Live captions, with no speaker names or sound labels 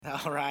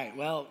All right.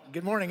 Well,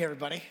 good morning,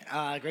 everybody.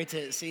 Great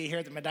to see you here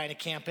at the Medina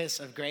campus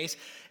of Grace.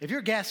 If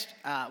you're a guest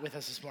with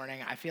us this morning,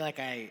 I feel like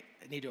I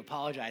need to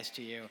apologize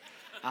to you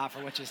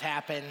for what just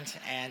happened.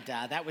 And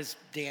that was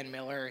Dan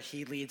Miller.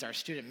 He leads our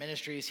student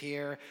ministries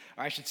here,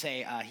 or I should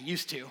say he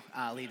used to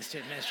lead the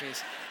student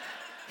ministries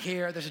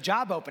here. There's a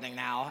job opening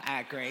now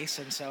at Grace,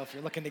 and so if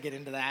you're looking to get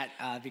into that,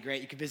 it'd be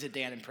great. You can visit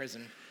Dan in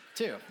prison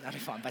too. That'd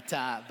be fun.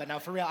 But no,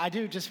 for real, I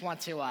do just want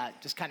to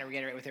just kind of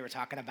reiterate what they were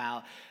talking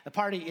about. The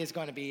party is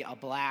going to be a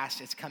blast.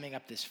 It's coming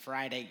up this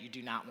Friday. You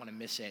do not want to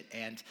miss it.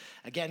 And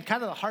again,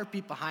 kind of the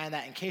heartbeat behind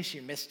that, in case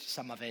you missed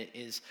some of it,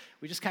 is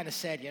we just kind of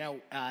said,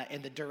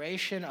 in the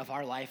duration of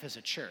our life as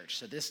a church,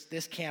 so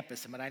this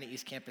campus, the Medina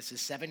East campus, is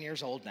 7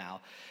 years old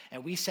now,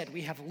 and we said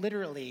we have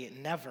literally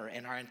never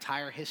in our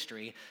entire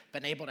history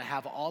been able to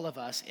have all of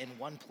us in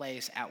one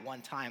place at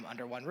one time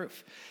under one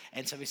roof.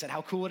 And so we said,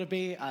 how cool would it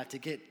be to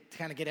get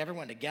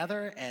everyone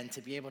together and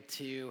to be able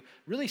to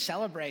really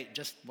celebrate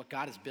just what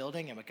God is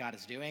building and what God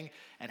is doing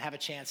and have a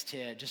chance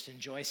to just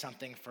enjoy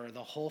something for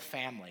the whole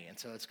family. And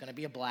so it's going to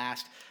be a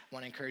blast. I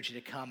want to encourage you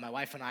to come. My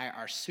wife and I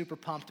are super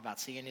pumped about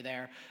seeing you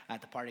there at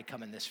the party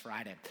coming this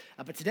Friday.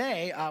 But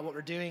today, what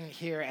we're doing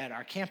here at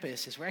our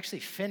campus is we're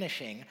actually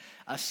finishing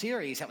a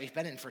series that we've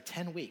been in for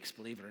 10 weeks,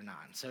 believe it or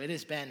not. So it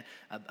has been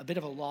a bit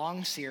of a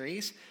long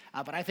series,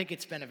 but I think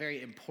it's been a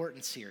very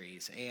important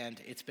series,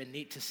 and it's been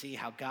neat to see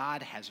how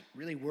God has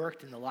really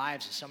worked in the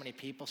lives of so many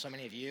people, so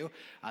many of you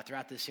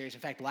throughout this series. In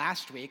fact,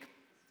 last week,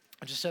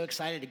 I'm just so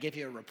excited to give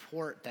you a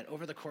report that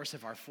over the course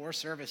of our 4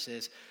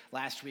 services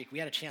last week, we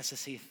had a chance to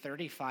see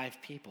 35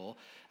 people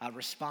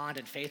respond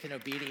in faith and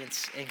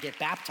obedience and get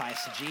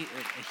baptized here.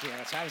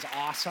 So that was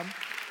awesome.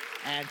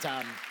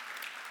 And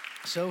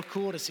so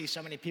cool to see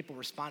so many people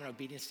respond in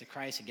obedience to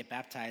Christ and get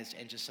baptized,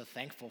 and just so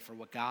thankful for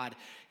what God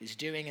is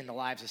doing in the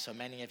lives of so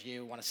many of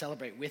you. I want to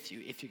celebrate with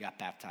you if you got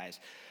baptized.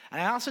 And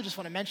I also just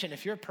want to mention,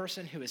 if you're a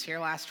person who was here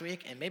last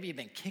week and maybe you've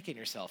been kicking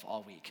yourself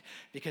all week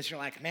because you're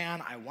like,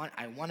 man,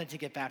 I wanted to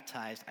get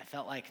baptized. I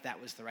felt like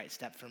that was the right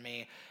step for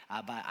me,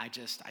 but I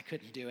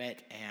couldn't do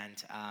it,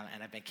 and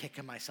I've been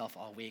kicking myself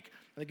all week.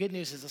 The good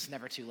news is it's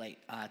never too late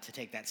to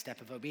take that step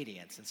of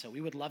obedience. And so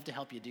we would love to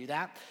help you do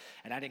that.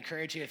 And I'd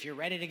encourage you, if you're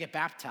ready to get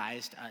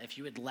baptized, if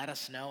you would let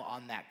us know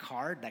on that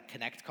card, that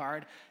Connect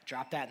card,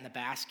 drop that in the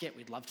basket.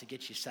 We'd love to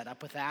get you set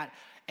up with that.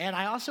 And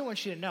I also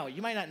want you to know,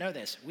 you might not know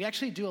this, we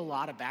actually do a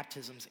lot of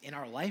baptisms in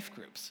our life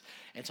groups.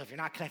 And so if you're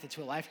not connected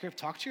to a life group,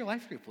 talk to your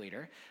life group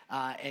leader,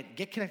 and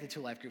get connected to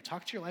a life group.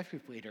 Talk to your life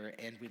group leader,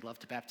 and we'd love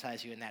to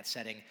baptize you in that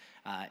setting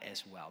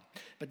as well.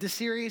 But this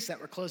series that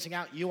we're closing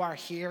out, you are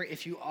here.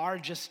 If you are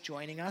just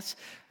joining us,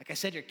 like I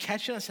said, you're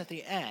catching us at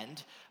the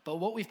end. But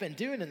what we've been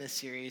doing in this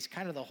series,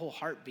 kind of the whole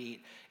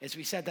heartbeat, is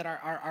we said that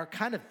our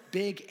kind of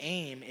big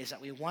aim is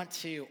that we want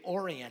to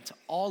orient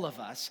all of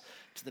us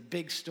to the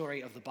big story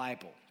of the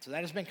Bible. So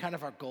that has been kind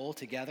of our goal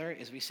together,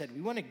 is we said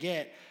we want to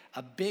get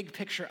a big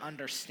picture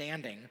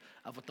understanding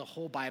of what the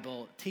whole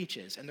Bible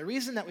teaches. And the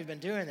reason that we've been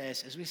doing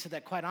this is we said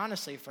that, quite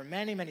honestly, for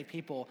many, many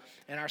people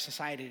in our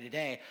society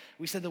today,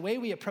 we said the way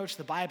we approach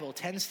the Bible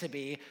tends to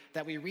be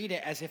that we read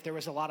it as if there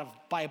was a lot of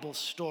Bible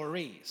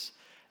stories.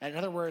 In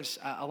other words,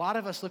 a lot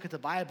of us look at the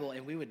Bible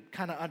and we would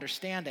kind of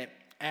understand it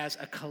as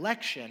a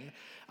collection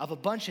of a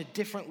bunch of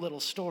different little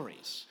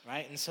stories,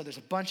 right? And so there's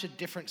a bunch of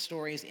different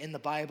stories in the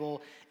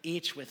Bible,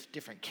 each with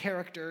different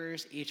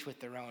characters, each with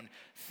their own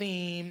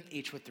theme,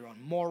 each with their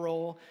own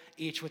moral,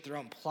 each with their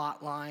own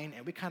plot line,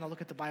 and we kind of look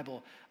at the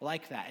Bible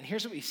like that. And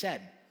here's what we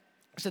said.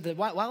 So that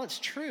while it's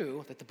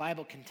true that the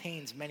Bible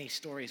contains many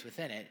stories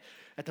within it,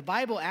 that the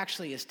Bible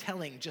actually is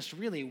telling just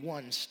really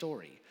one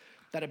story.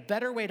 That a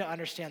better way to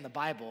understand the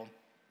Bible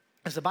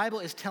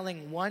is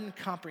telling one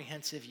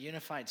comprehensive,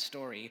 unified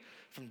story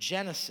from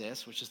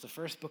Genesis, which is the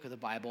first book of the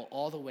Bible,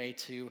 all the way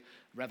to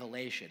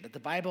Revelation. That the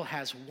Bible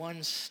has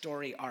one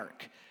story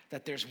arc,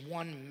 that there's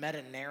one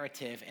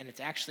meta-narrative, and it's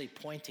actually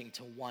pointing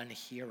to one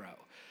hero.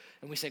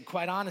 And we said,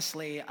 quite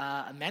honestly,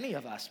 many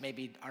of us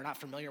maybe are not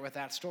familiar with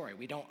that story.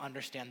 We don't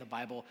understand the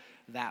Bible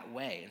that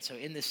way. And so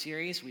in this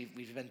series,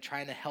 we've been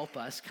trying to help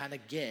us kind of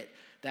get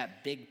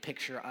that big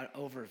picture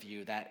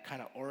overview, that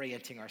kind of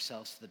orienting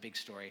ourselves to the big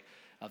story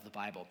of the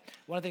Bible.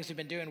 One of the things we've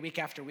been doing week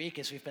after week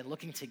is we've been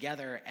looking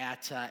together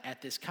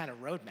at this kind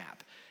of roadmap.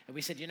 And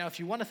we said, if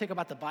you want to think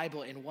about the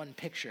Bible in one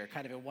picture,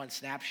 kind of in one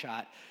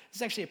snapshot, this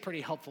is actually a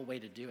pretty helpful way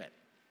to do it.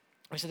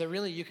 We said that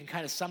really you can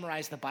kind of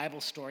summarize the Bible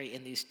story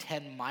in these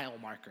 10 mile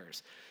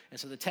markers. And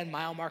so the 10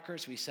 mile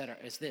markers we said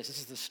is this. This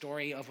is the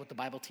story of what the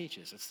Bible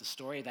teaches. It's the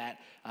story that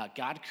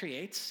God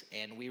creates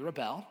and we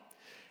rebel,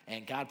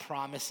 and God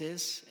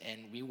promises and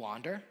we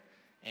wander,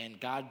 and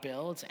God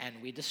builds and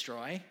we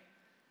destroy.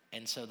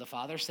 And so the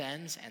Father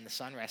sends, and the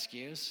Son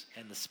rescues,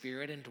 and the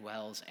Spirit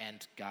indwells,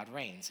 and God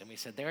reigns. And we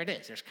said, there it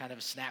is. There's kind of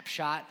a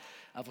snapshot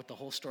of what the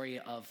whole story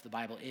of the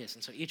Bible is.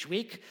 And so each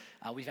week,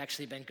 we've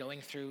actually been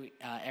going through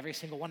every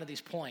single one of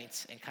these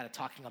points and kind of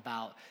talking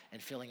about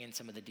and filling in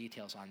some of the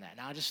details on that.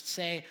 Now, I'll just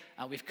say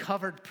we've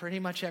covered pretty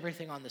much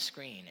everything on the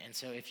screen. And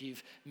so if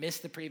you've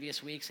missed the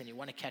previous weeks and you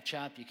want to catch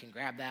up, you can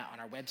grab that on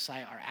our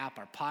website, our app,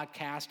 our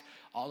podcast.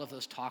 All of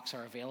those talks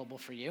are available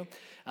for you.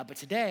 But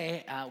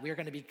today, we're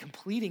going to be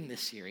completing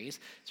this series.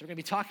 So we're going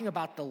to be talking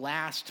about the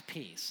last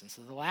piece. And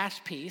so the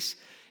last piece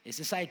is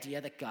this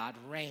idea that God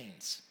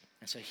reigns.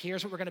 And so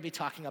here's what we're going to be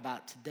talking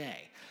about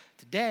today.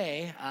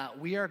 Today,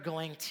 we are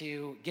going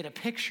to get a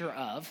picture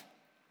of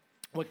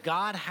what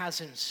God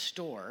has in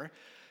store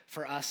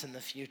for us in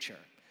the future.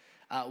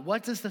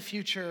 What does the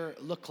future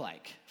look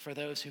like for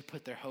those who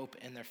put their hope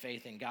and their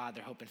faith in God,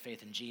 their hope and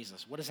faith in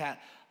Jesus? What does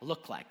that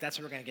look like? That's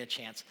what we're going to get a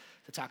chance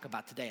to talk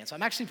about today. And so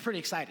I'm actually pretty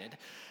excited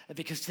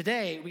because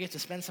today we get to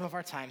spend some of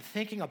our time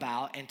thinking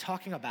about and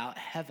talking about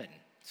heaven.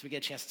 So we get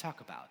a chance to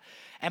talk about.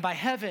 And by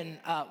heaven,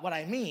 what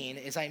I mean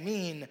is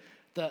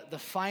the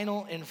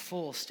final and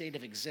full state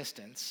of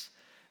existence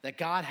that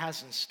God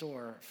has in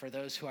store for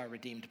those who are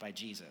redeemed by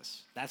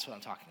Jesus. That's what I'm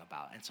talking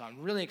about. And so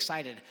I'm really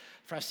excited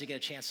for us to get a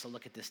chance to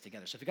look at this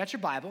together. So if you got your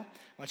Bible, why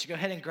don't you go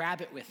ahead and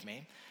grab it with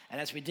me. And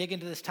as we dig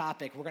into this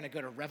topic, we're going to go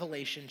to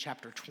Revelation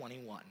chapter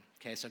 21.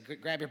 Okay, so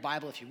grab your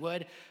Bible if you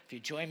would. If you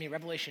join me,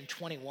 Revelation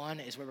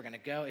 21 is where we're going to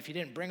go. If you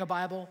didn't bring a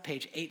Bible,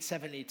 page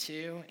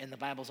 872 in the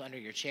Bibles under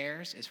your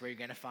chairs is where you're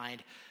going to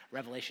find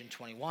Revelation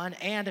 21.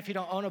 And if you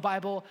don't own a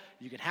Bible,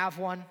 you can have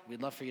one.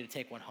 We'd love for you to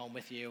take one home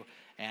with you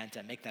and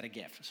make that a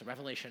gift. So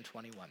Revelation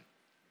 21.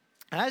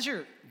 And as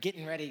you're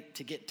getting ready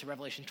to get to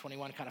Revelation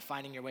 21, kind of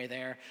finding your way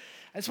there,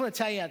 I just want to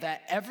tell you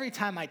that every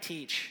time I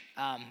teach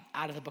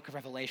out of the book of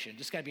Revelation,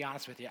 just got to be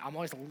honest with you, I'm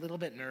always a little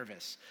bit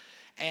nervous.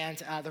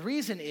 And the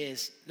reason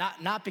is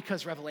not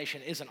because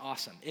Revelation isn't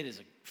awesome. It is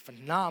a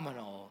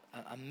phenomenal,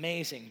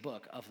 amazing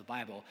book of the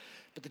Bible.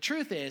 But the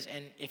truth is,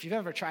 and if you've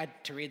ever tried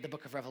to read the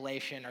book of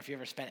Revelation, or if you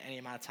ever spent any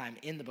amount of time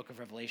in the book of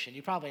Revelation,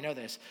 you probably know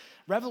this.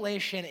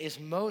 Revelation is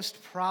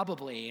most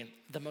probably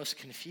the most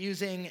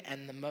confusing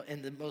and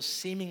the most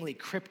seemingly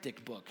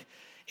cryptic book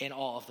in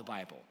all of the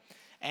Bible.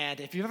 And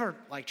if you've ever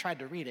tried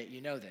to read it,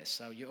 you know this.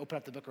 So you open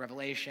up the book of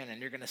Revelation,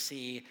 and you're going to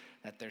see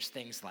that there's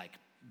things like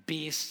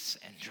beasts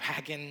and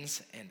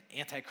dragons and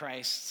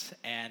antichrists,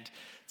 and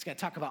it's going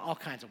to talk about all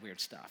kinds of weird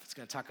stuff. It's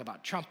going to talk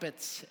about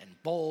trumpets and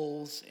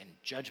bowls and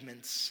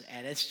judgments,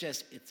 and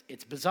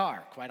it's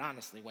bizarre, quite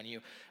honestly, when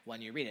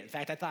you read it. In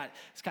fact, I thought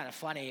it's kind of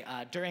funny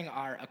during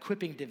our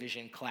equipping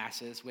division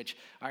classes, which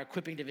our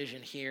equipping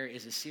division here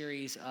is a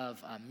series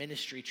of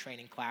ministry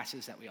training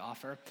classes that we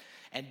offer,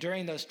 and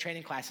during those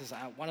training classes,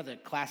 one of the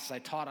classes I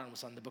taught on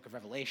was on the book of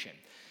Revelation.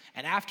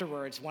 And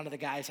afterwards, one of the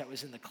guys that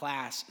was in the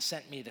class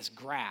sent me this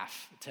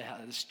graph,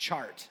 this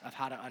chart of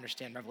how to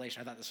understand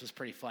Revelation. I thought this was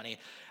pretty funny.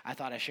 I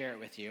thought I'd share it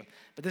with you.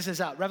 But this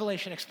is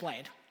Revelation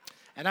Explained.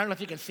 And I don't know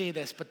if you can see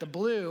this, but the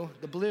blue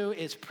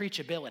is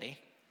preachability.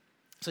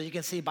 So you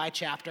can see by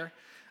chapter.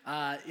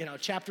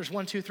 Chapters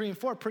 1, 2, 3, and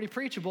 4, pretty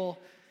preachable.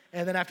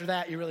 And then after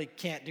that, you really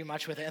can't do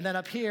much with it. And then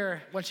up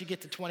here, once you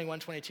get to 21,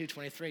 22,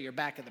 23, you're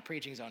back in the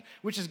preaching zone,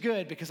 which is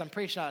good because I'm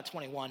preaching out of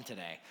 21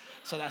 today.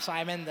 So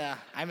I'm in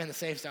the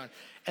safe zone.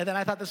 And then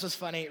I thought this was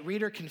funny.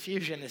 Reader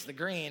confusion is the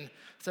green.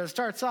 So it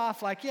starts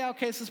off like, yeah,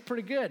 okay, this is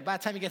pretty good. By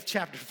the time you get to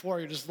chapter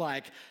 4, you're just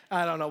like,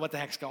 I don't know what the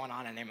heck's going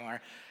on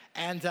anymore.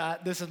 And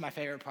this is my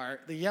favorite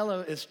part. The yellow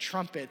is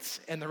trumpets,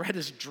 and the red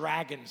is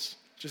dragons.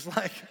 Just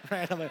like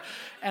right on there.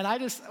 And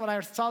when I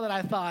saw that,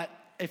 I thought,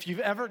 if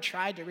you've ever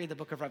tried to read the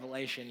book of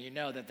Revelation, you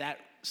know that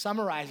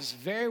summarizes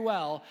very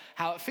well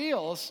how it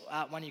feels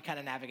when you kind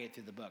of navigate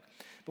through the book.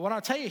 But what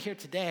I'll tell you here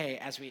today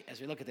as we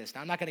look at this,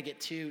 now I'm not going to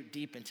get too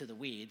deep into the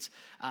weeds.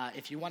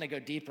 If you want to go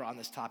deeper on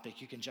this topic,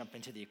 you can jump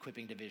into the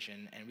equipping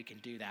division, and we can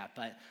do that.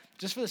 But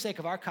just for the sake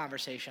of our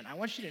conversation, I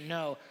want you to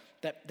know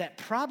that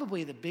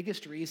probably the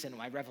biggest reason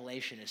why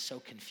Revelation is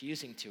so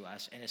confusing to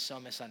us and is so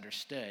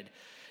misunderstood,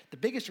 the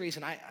biggest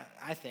reason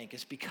I think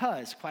is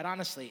because, quite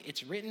honestly,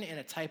 it's written in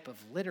a type of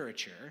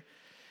literature.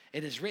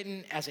 It is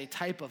written as a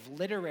type of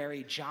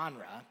literary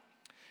genre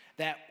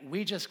that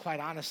we just, quite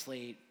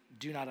honestly,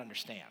 do not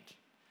understand.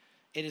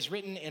 It is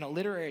written in a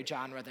literary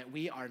genre that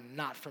we are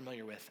not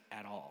familiar with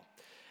at all.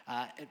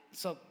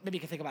 So maybe you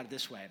can think about it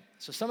this way.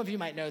 So some of you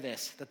might know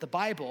this, that the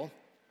Bible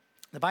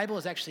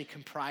is actually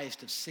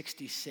comprised of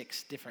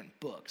 66 different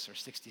books or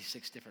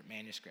 66 different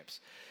manuscripts.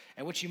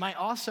 And what you might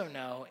also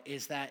know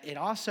is that it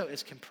also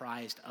is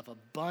comprised of a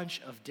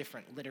bunch of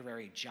different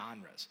literary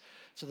genres.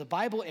 So the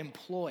Bible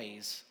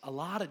employs a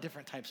lot of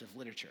different types of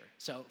literature.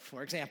 So,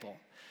 for example,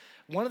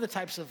 one of the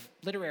types of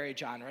literary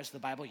genres the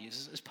Bible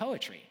uses is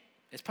poetry.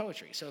 It's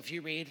poetry. So if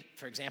you read,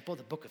 for example,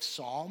 the book of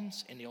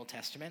Psalms in the Old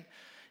Testament,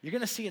 you're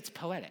going to see it's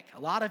poetic. A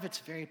lot of it's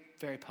very,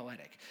 very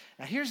poetic.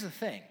 Now, here's the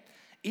thing.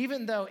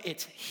 Even though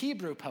it's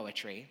Hebrew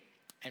poetry,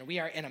 and we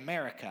are in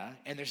America,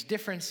 and there's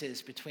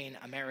differences between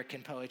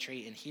American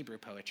poetry and Hebrew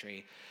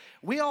poetry,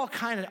 we all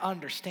kind of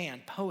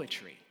understand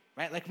poetry,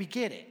 right? Like we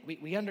get it.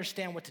 We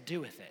understand what to do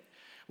with it.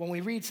 When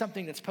we read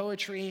something that's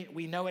poetry,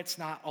 we know it's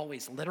not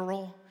always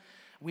literal.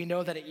 We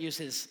know that it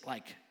uses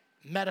like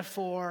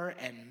metaphor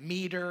and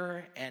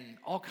meter and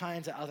all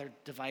kinds of other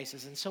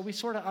devices. And so we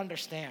sort of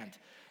understand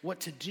what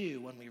to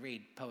do when we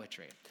read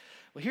poetry.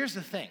 Well, here's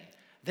the thing.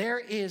 There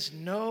is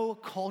no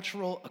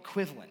cultural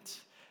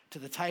equivalent to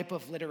the type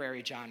of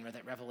literary genre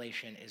that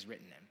Revelation is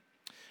written in.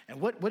 And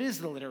what is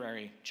the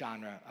literary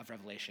genre of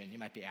Revelation, you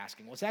might be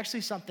asking? Well, it's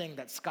actually something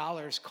that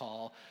scholars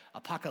call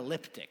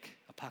apocalyptic.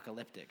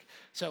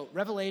 So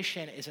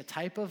Revelation is a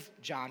type of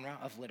genre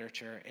of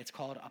literature. It's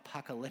called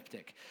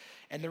apocalyptic.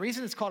 And the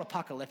reason it's called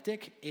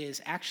apocalyptic is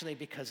actually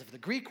because of the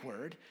Greek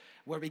word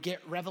where we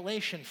get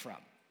revelation from.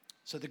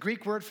 So the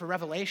Greek word for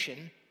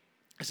revelation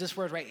is this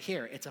word right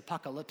here. It's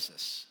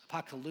apocalypsis.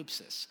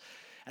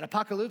 And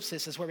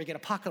apocalypsis is where we get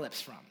apocalypse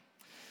from.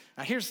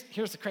 Now, here's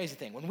the crazy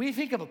thing. When we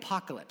think of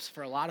apocalypse,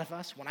 for a lot of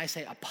us, when I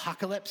say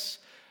apocalypse,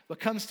 what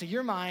comes to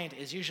your mind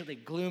is usually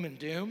gloom and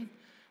doom.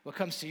 What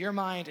comes to your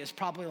mind is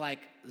probably like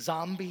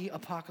zombie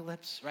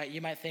apocalypse, right?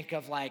 You might think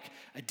of like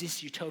a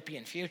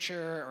dystopian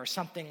future or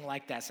something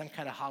like that, some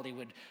kind of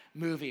Hollywood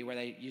movie where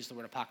they use the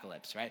word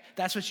apocalypse, right?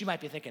 That's what you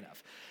might be thinking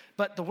of.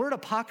 But the word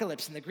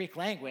apocalypse in the Greek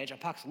language,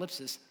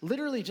 apocalypsis,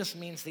 literally just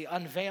means the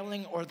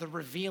unveiling or the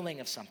revealing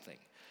of something.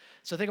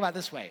 So think about it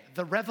this way.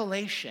 The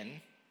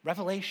revelation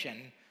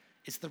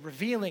is the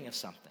revealing of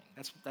something.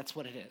 That's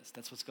what it is.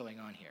 That's what's going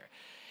on here.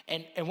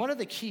 And one of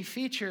the key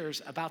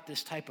features about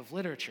this type of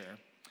literature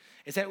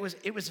is that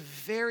it was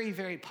very,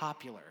 very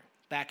popular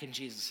back in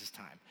Jesus'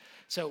 time.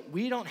 So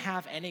we don't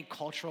have any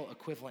cultural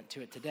equivalent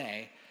to it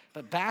today,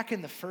 but back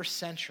in the first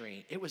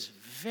century, it was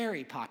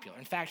very popular.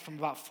 In fact, from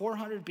about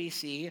 400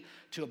 BC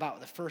to about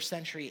the first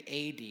century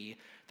AD,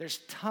 there's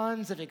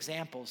tons of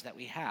examples that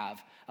we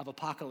have of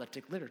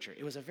apocalyptic literature.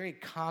 It was a very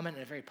common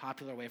and a very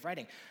popular way of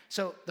writing.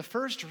 So the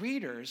first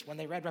readers, when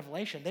they read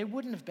Revelation, they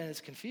wouldn't have been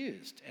as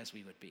confused as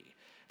we would be.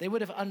 They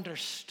would have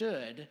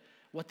understood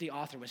what the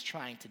author was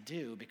trying to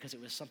do because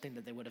it was something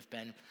that they would have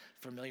been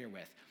familiar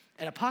with.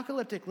 And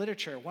apocalyptic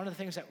literature, one of the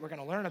things that we're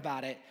going to learn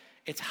about it,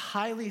 it's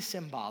highly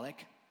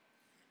symbolic.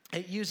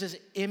 It uses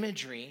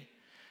imagery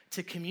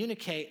to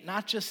communicate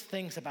not just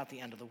things about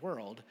the end of the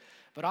world,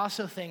 but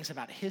also things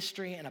about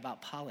history and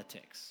about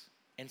politics.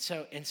 And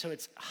so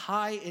it's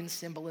high in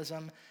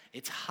symbolism,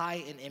 it's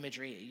high in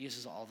imagery, it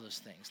uses all those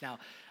things. Now,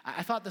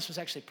 I thought this was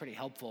actually pretty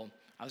helpful.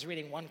 I was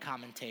reading one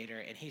commentator,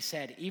 and he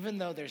said, even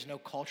though there's no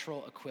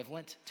cultural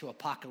equivalent to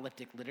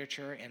apocalyptic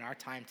literature in our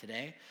time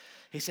today,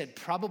 he said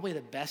probably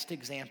the best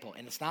example,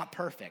 and it's not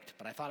perfect,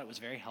 but I thought it was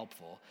very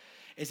helpful,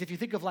 is if you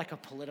think of like a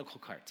political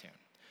cartoon.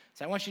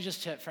 So I want you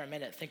just to, for a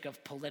minute, think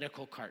of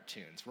political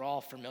cartoons. We're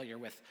all familiar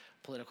with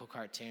political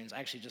cartoons. I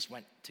actually just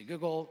went to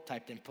Google,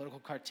 typed in political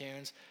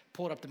cartoons,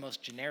 pulled up the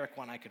most generic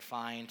one I could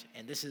find,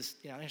 and this is,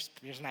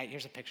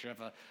 here's a picture of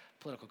a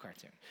political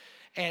cartoon.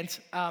 And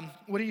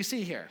what do you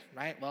see here,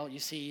 right? Well, you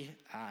see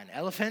an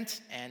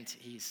elephant, and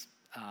he's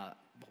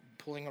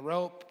pulling a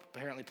rope,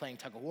 apparently playing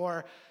tug of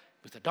war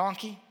with a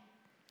donkey,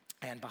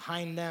 and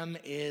behind them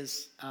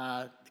is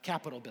the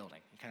Capitol building.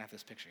 You kind of have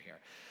this picture here.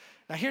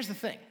 Now, here's the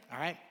thing, all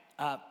right?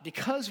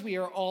 Because we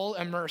are all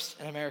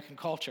immersed in American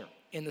culture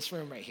in this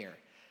room right here,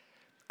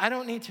 I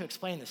don't need to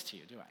explain this to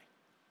you, do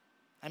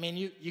I? I mean,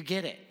 you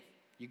get it.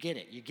 You get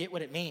it. You get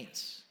what it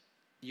means.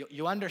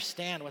 You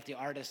understand what the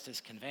artist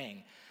is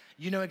conveying.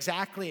 You know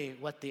exactly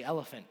what the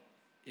elephant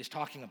is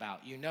talking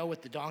about. You know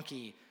what the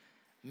donkey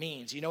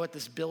means. You know what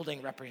this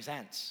building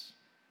represents.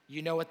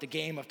 You know what the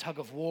game of tug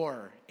of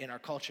war in our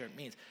culture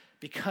means.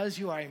 Because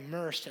you are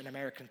immersed in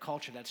American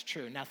culture, that's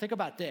true. Now think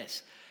about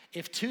this.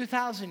 If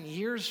 2,000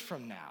 years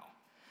from now,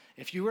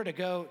 if you were to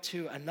go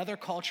to another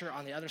culture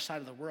on the other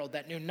side of the world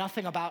that knew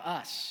nothing about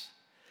us,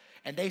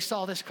 and they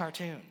saw this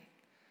cartoon,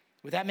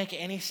 would that make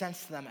any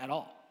sense to them at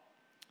all?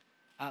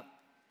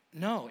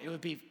 No, it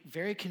would be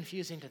very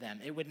confusing to them.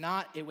 It would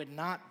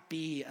not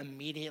be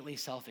immediately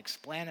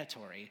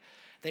self-explanatory.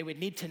 They would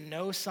need to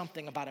know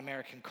something about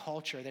American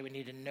culture. They would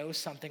need to know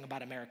something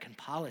about American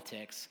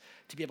politics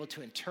to be able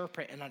to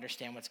interpret and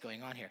understand what's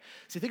going on here.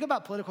 So think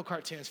about political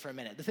cartoons for a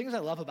minute. The things I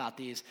love about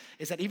these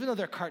is that even though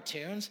they're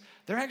cartoons,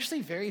 they're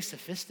actually very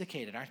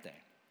sophisticated, aren't they?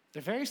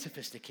 They're very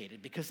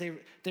sophisticated because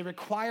they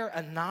require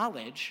a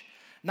knowledge,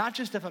 not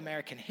just of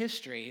American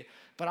history,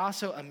 but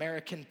also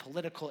American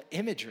political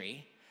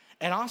imagery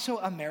and also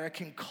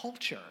American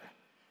culture.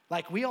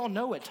 Like, we all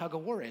know what tug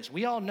of war is.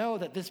 We all know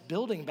that this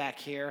building back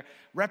here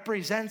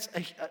represents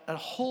a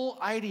whole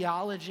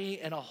ideology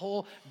and a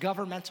whole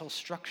governmental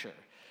structure.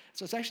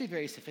 So it's actually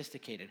very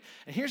sophisticated.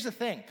 And here's the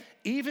thing.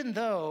 Even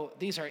though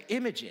these are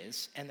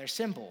images and they're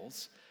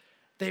symbols,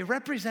 they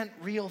represent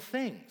real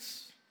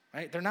things,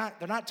 right? They're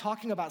not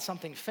talking about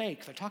something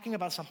fake. They're talking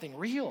about something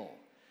real,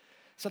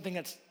 something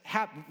that's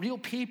real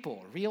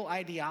people, real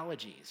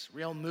ideologies,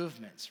 real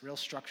movements, real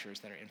structures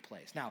that are in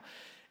place. Now,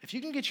 if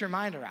you can get your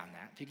mind around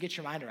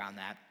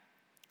that,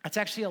 that's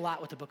actually a lot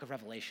what the book of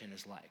Revelation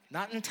is like.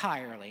 Not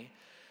entirely,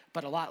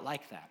 but a lot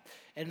like that.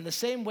 And in the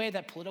same way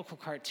that political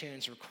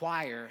cartoons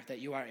require that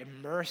you are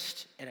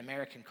immersed in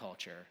American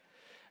culture,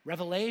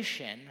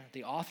 Revelation,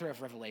 the author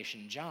of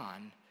Revelation,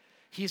 John,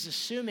 he's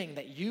assuming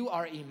that you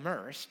are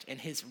immersed,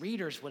 and his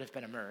readers would have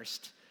been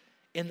immersed,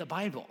 in the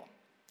Bible.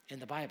 In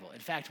the Bible. In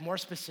fact, more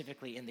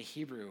specifically in the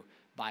Hebrew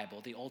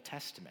Bible, the Old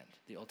Testament.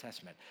 The Old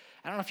Testament.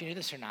 I don't know if you knew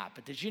this or not,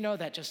 but did you know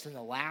that just in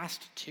the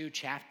last 2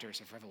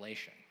 chapters of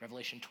Revelation,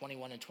 Revelation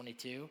 21 and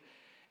 22,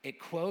 it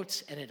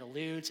quotes and it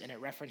alludes and it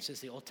references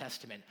the Old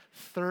Testament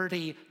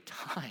 30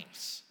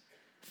 times.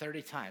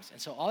 30 times.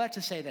 And so all that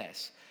to say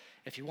this,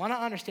 if you want to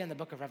understand the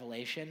book of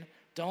Revelation,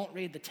 don't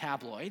read the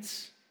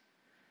tabloids,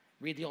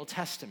 read the Old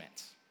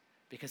Testament,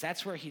 because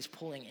that's where he's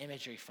pulling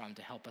imagery from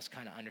to help us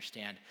kind of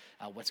understand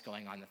what's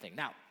going on in the thing.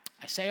 Now,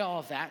 I say all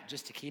of that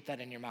just to keep that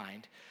in your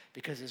mind,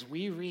 because as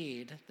we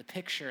read the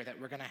picture that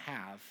we're going to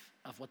have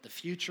of what the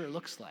future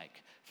looks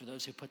like for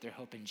those who put their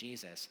hope in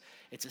Jesus,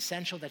 it's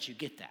essential that you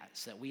get that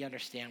so that we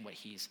understand what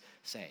he's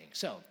saying.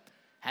 So,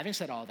 having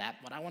said all that,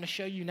 what I want to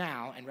show you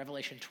now in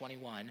Revelation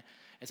 21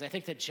 is I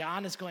think that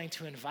John is going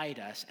to invite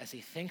us, as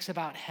he thinks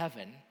about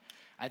heaven,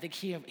 I think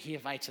he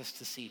invites us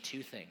to see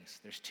 2 things.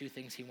 There's 2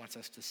 things he wants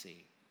us to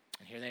see,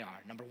 and here they are.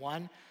 Number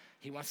 1,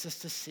 he wants us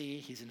to see,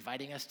 he's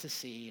inviting us to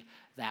see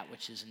that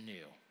which is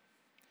new.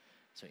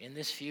 So in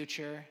this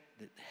future,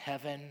 the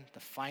heaven, the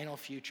final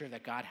future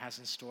that God has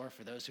in store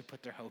for those who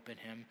put their hope in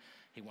him,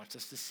 he wants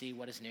us to see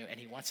what is new, and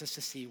he wants us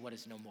to see what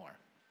is no more.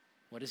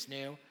 What is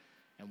new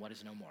and what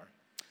is no more.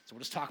 So we'll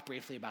just talk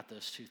briefly about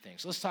those 2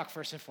 things. So let's talk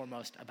first and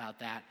foremost about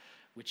that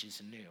which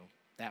is new,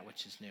 that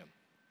which is new.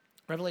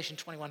 Revelation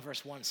 21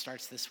 verse 1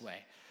 starts this way.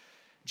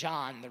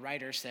 John, the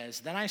writer, says,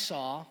 "Then I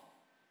saw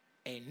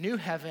a new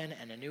heaven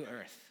and a new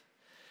earth.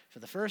 For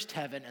the first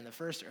heaven and the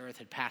first earth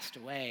had passed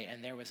away,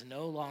 and there was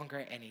no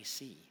longer any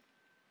sea."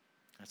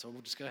 And so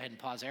we'll just go ahead and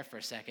pause there for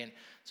a second.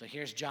 So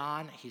here's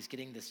John. He's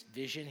getting this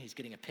vision. He's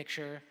getting a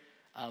picture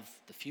of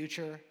the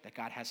future that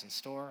God has in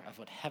store, of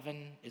what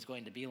heaven is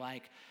going to be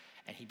like.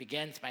 And he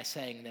begins by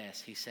saying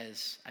this. He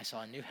says, "I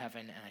saw a new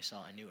heaven and I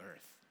saw a new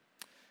earth."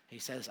 He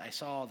says, "I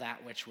saw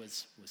that which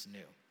was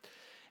new."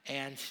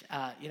 And,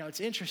 it's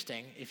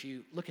interesting. If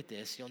you look at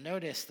this, you'll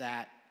notice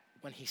that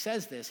when he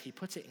says this, he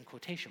puts it in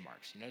quotation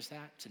marks. You notice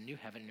that? It's a new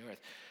heaven, new earth.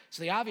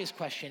 So the obvious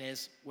question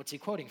is, what's he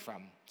quoting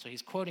from? So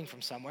he's quoting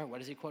from somewhere. What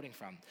is he quoting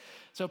from?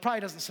 So it probably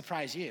doesn't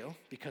surprise you,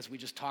 because we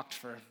just talked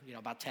for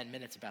about 10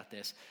 minutes about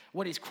this.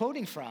 What he's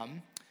quoting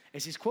from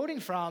is he's quoting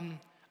from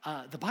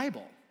the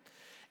Bible.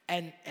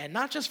 And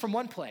not just from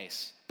one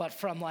place, but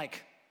from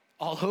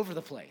all over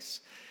the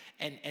place.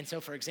 And so,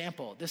 for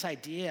example, this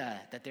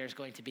idea that there's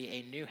going to be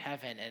a new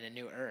heaven and a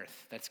new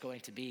earth that's going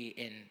to be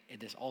in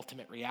this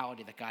ultimate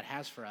reality that God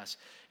has for us,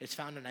 it's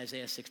found in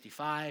Isaiah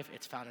 65,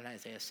 it's found in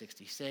Isaiah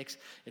 66,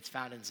 it's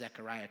found in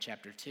Zechariah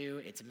chapter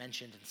 2, it's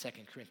mentioned in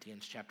 2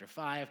 Corinthians chapter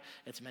 5,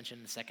 it's mentioned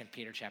in 2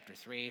 Peter chapter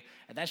 3,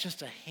 and that's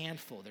just a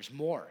handful. There's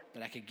more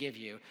that I could give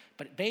you,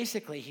 but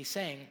basically he's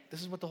saying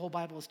this is what the whole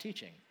Bible is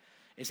teaching,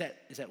 is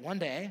that one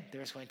day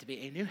there's going to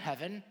be a new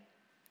heaven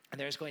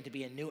and there's going to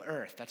be a new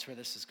earth. That's where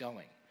this is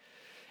going.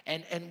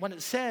 And when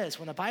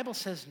the Bible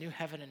says new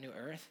heaven and new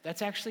earth,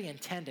 that's actually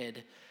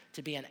intended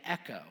to be an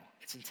echo.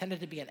 It's intended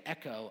to be an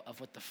echo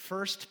of what the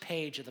first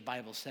page of the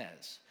Bible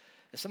says.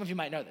 Now, some of you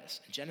might know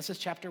this. In Genesis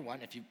chapter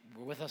 1, if you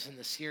were with us in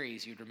the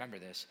series, you'd remember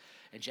this.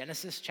 In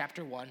Genesis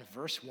chapter 1,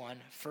 verse 1,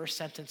 first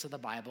sentence of the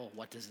Bible,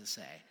 what does it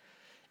say?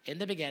 In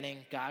the beginning,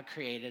 God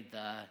created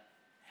the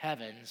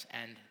heavens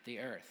and the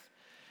earth.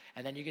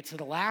 And then you get to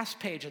the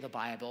last page of the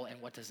Bible,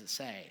 and what does it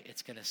say?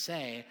 It's going to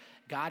say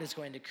God is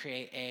going to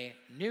create a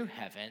new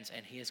heavens,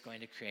 and he is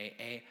going to create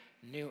a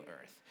new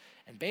earth.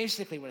 And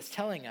basically what it's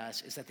telling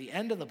us is that the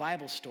end of the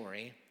Bible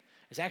story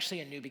is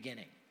actually a new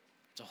beginning.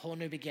 It's a whole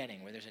new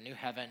beginning where there's a new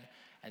heaven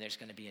and there's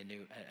going to be a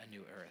new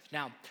earth.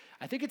 Now,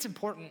 I think it's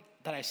important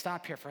that I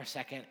stop here for a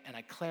second and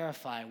I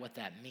clarify what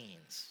that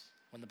means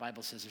when the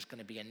Bible says there's going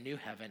to be a new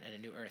heaven and a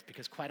new earth,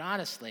 because quite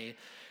honestly,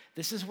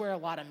 this is where a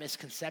lot of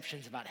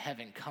misconceptions about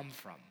heaven come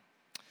from,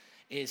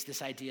 is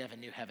this idea of a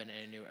new heaven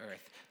and a new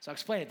earth. So I'll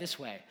explain it this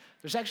way.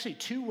 There's actually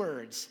 2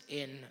 words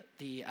in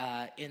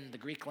the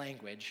Greek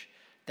language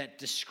that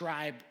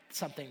describe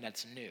something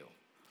that's new.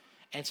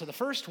 And so the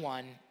first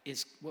one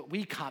is what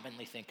we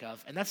commonly think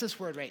of, and that's this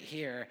word right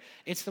here.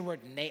 It's the word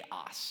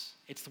naos.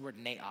 It's the word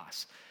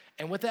naos.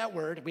 And with that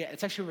word,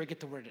 it's actually where we get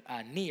the word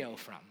neo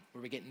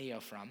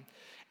from,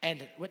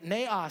 And what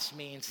naos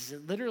means is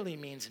it literally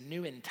means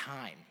new in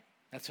time.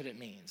 That's what it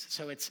means.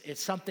 So it's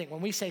something,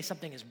 when we say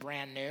something is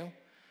brand new,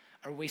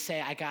 or we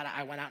say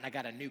I went out and I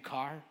got a new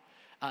car,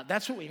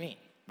 that's what we mean,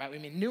 right? We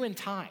mean new in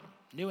time.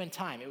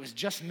 It was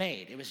just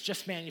made. It was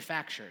just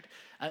manufactured.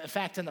 In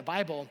fact, in the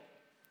Bible,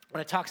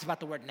 when it talks about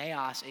the word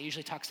naos, it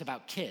usually talks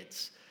about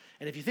kids.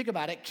 And if you think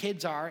about it,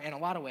 kids are, in a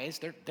lot of ways,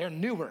 they're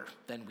newer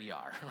than we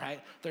are,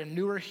 right? They're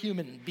newer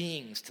human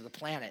beings to the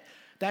planet.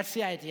 That's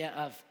the idea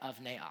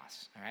of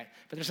naos, all right?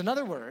 But there's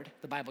another word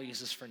the Bible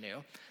uses for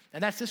new,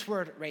 and that's this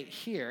word right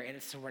here, and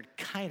it's the word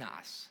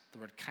kainos,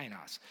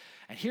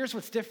 And here's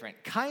what's different.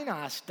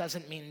 Kainos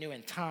doesn't mean new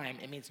in time,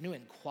 it means new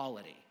in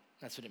quality.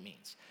 That's what it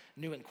means,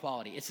 new in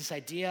quality. It's this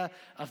idea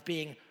of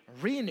being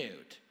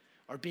renewed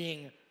or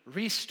being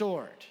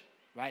restored,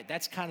 right?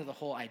 That's kind of the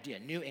whole idea,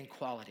 new in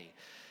quality.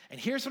 And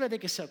here's what I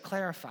think is so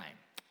clarifying.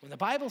 When the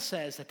Bible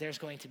says that there's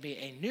going to be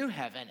a new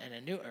heaven and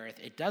a new earth,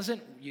 it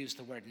doesn't use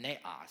the word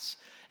neos.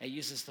 It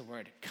uses the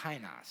word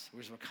kainos.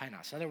 Where's the word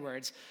kainos? In other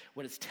words,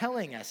 what it's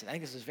telling us, and I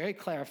think this is very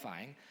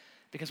clarifying,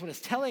 because what it's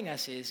telling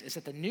us is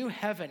that the new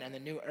heaven and the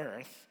new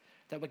earth,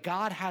 that what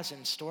God has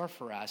in store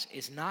for us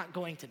is not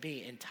going to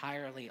be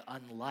entirely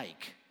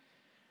unlike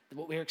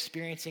what we're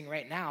experiencing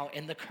right now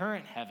in the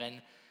current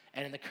heaven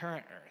and in the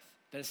current earth.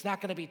 That it's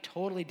not going to be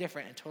totally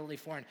different and totally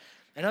foreign.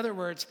 In other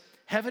words,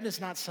 heaven is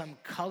not some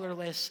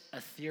colorless,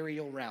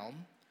 ethereal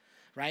realm,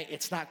 right?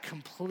 It's not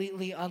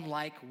completely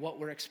unlike what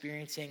we're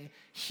experiencing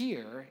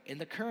here in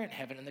the current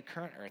heaven and the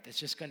current earth. It's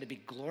just going to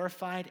be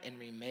glorified and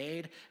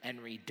remade and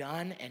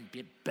redone and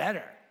be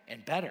better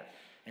and better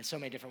in so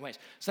many different ways.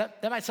 So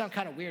that might sound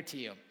kind of weird to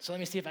you. So let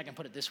me see if I can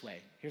put it this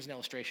way. Here's an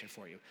illustration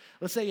for you.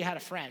 Let's say you had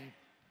a friend,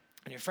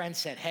 and your friend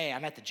said, hey,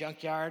 I'm at the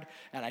junkyard,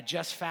 and I'm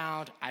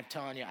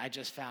telling you, I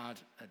just found,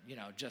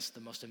 just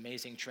the most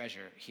amazing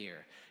treasure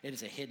here. It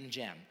is a hidden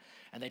gem.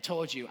 And they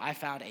told you, I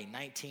found a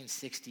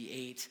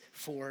 1968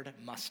 Ford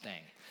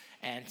Mustang.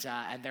 And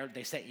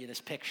they sent you this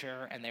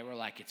picture, and they were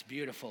like, it's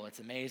beautiful, it's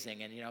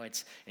amazing, and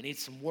it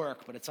needs some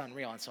work, but it's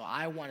unreal. And so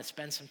I want to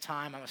spend some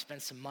time, I want to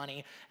spend some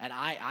money, and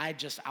I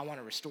want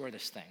to restore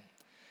this thing.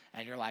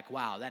 And you're like,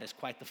 wow, that is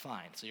quite the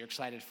find. So you're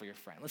excited for your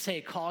friend. Let's say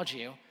he called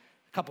you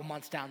a couple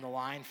months down the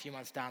line, a few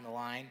months down the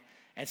line,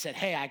 and said,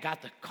 hey, I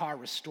got the car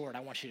restored. I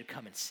want you to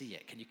come and see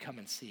it. Can you come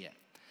and see it?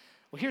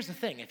 Well, here's the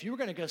thing. If you were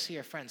going to go see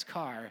your friend's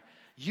car,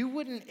 you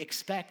wouldn't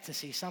expect to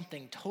see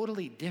something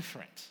totally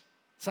different.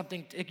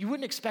 You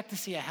wouldn't expect to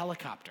see a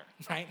helicopter,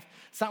 right?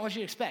 It's not what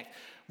you expect.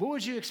 What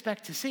would you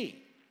expect to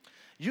see?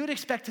 You would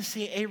expect to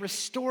see a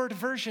restored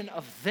version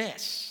of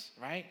this,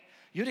 right?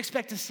 You'd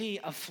expect to see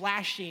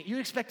you'd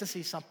expect to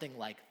see something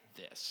like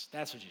this.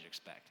 That's what you'd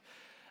expect.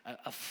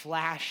 A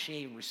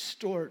flashy,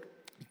 restored,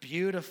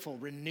 beautiful,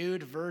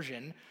 renewed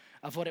version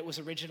of what it was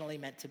originally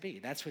meant to be.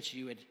 That's what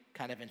you would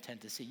kind of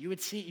intend to see. You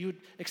would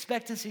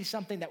expect to see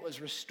something that was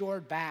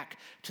restored back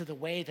to the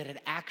way that it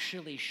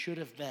actually should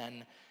have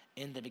been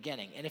in the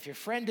beginning. And if your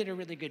friend did a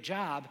really good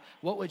job,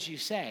 what would you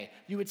say?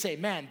 You would say,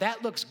 man,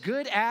 that looks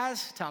good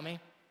as, tell me,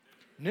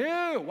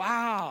 new.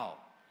 Wow,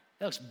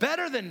 that looks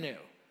better than new.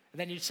 And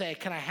then you'd say,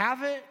 can I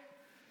have it?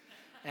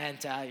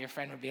 And your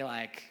friend would be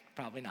like,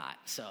 probably not.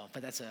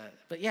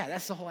 But yeah,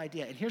 that's the whole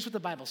idea. And here's what the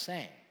Bible's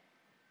saying.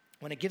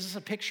 When it gives us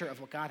a picture of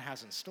what God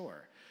has in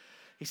store,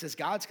 he says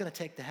God's going to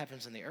take the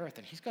heavens and the earth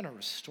and he's going to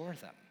restore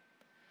them.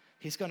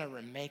 He's going to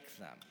remake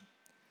them.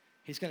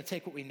 He's going to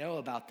take what we know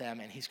about them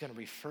and he's going to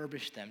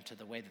refurbish them to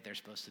the way that they're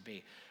supposed to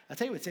be. I'll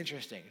tell you what's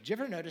interesting. Did you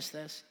ever notice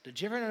this? Did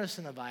you ever notice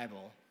in the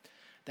Bible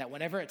that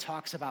whenever it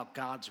talks about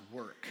God's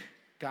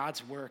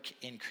work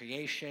in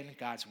creation,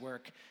 God's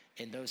work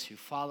in those who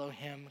follow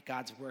him,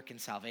 God's work in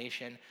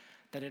salvation,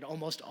 that it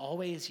almost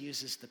always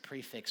uses the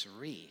prefix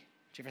re?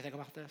 Did you ever think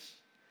about this?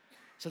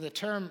 So the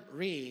term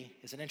re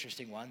is an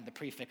interesting one, the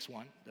prefix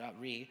one,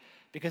 re,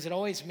 because it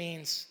always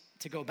means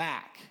to go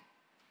back,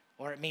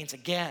 or it means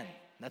again.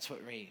 That's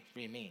what re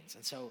means.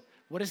 And so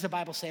what does the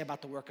Bible say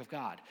about the work of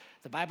God?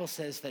 The Bible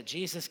says that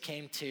Jesus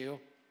came to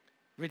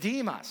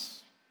redeem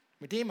us.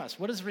 Redeem us.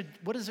 What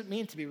does it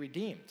mean to be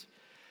redeemed?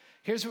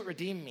 Here's what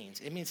redeem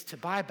means. It means to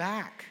buy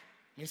back.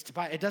 It means to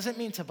buy. It doesn't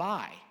mean to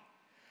buy.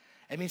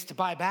 It means to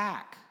buy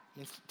back. It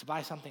means to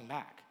buy something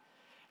back.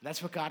 And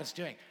that's what God is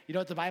doing. You know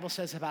what the Bible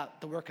says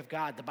about the work of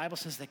God? The Bible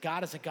says that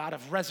God is a God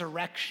of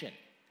resurrection.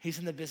 He's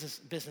in the business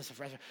of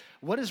resurrection.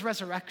 What is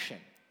resurrection?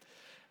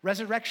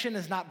 Resurrection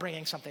is not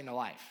bringing something to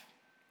life.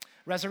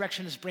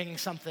 Resurrection is bringing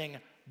something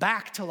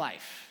back to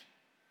life.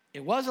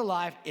 It was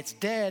alive, it's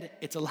dead,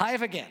 it's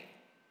alive again.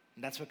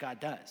 And that's what God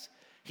does.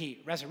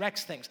 He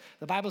resurrects things.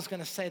 The Bible's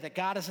going to say that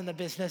God is in the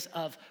business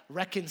of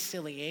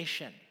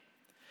reconciliation.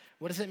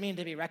 What does it mean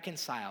to be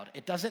reconciled?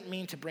 It doesn't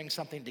mean to bring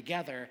something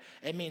together.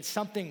 It means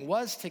something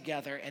was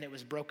together and it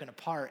was broken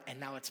apart and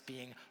now it's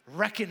being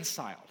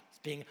reconciled. It's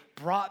being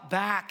brought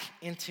back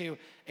into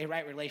a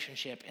right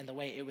relationship in the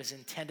way it was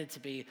intended to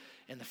be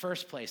in the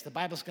first place. The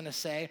Bible's going to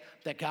say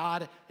that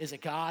God is a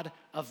God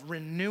of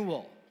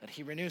renewal, that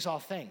he renews all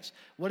things.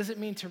 What does it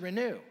mean to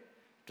renew?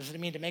 Does it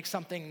mean to make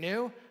something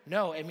new?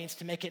 No, it means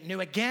to make it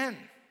new again,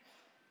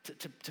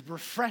 to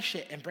refresh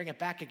it and bring it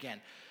back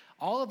again.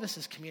 All of this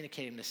is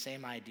communicating the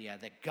same idea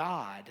that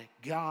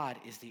God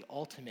is the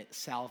ultimate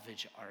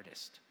salvage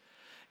artist.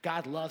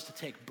 God loves to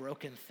take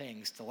broken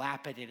things,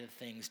 dilapidated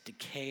things,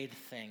 decayed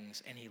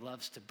things, and he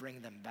loves to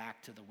bring them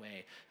back to the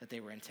way that they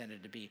were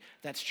intended to be.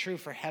 That's true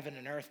for heaven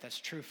and earth. That's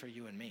true for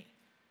you and me.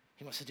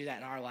 He wants to do that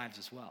in our lives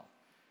as well.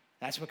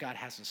 That's what God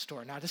has in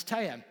store. Now, just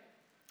tell you,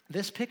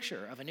 this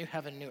picture of a new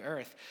heaven, new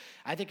earth,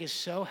 I think is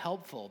so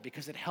helpful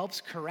because it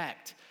helps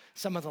correct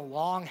some of the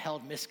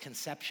long-held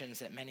misconceptions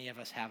that many of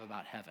us have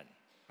about heaven,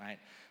 right?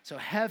 So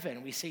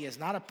heaven, we see, it's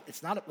not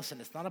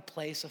a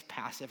place of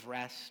passive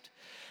rest.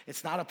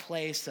 It's not a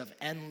place of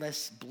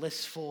endless,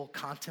 blissful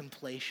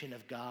contemplation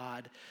of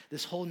God.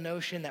 This whole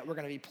notion that we're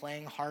going to be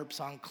playing harps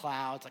on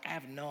clouds, I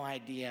have no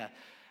idea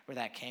where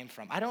that came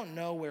from. I don't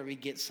know where we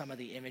get some of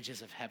the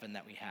images of heaven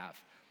that we have.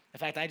 In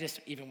fact,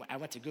 I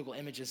went to Google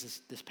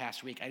Images this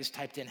past week. I just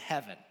typed in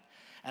heaven.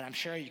 And I'm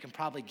sure you can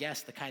probably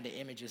guess the kind of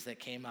images that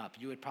came up.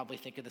 You would probably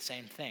think of the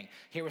same thing.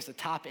 Here was the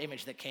top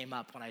image that came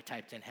up when I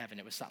typed in heaven.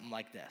 It was something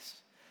like this.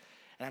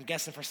 And I'm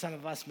guessing for some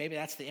of us, maybe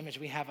that's the image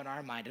we have in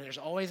our mind. And there's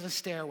always a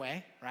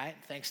stairway, right?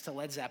 Thanks to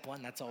Led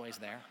Zeppelin, that's always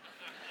there.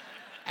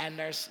 And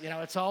there's,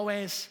 it's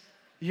always,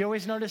 you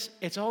always notice,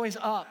 it's always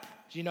up.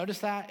 Do you notice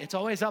that? It's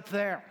always up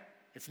there.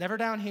 It's never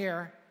down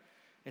here.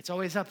 It's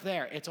always up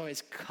there. It's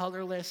always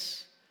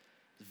colorless,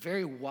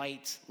 very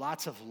white,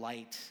 lots of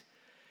light.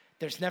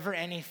 There's never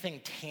anything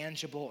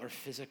tangible or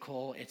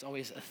physical. It's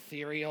always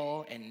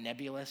ethereal and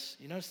nebulous.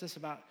 You notice this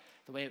about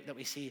the way that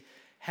we see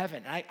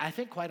heaven? I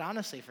think quite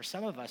honestly, for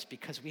some of us,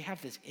 because we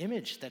have this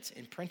image that's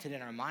imprinted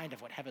in our mind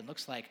of what heaven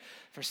looks like,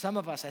 for some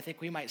of us, I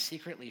think we might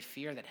secretly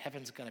fear that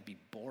heaven's going to be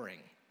boring.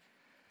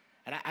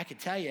 And I could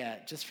tell you,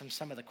 just from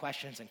some of the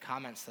questions and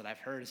comments that I've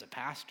heard as a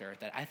pastor,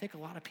 that I think a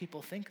lot of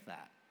people think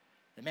that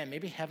man,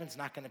 maybe heaven's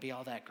not going to be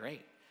all that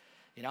great.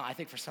 I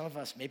think for some of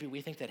us, maybe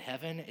we think that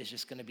heaven is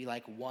just going to be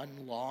like one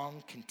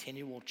long,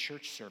 continual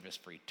church service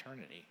for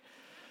eternity.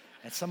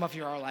 And some of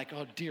you are like,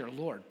 oh, dear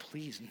Lord,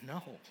 please,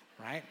 no,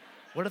 right?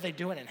 What are they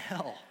doing in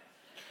hell?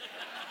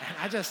 And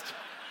I'll just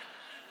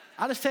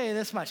tell you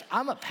this much.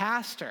 I'm a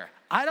pastor.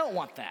 I don't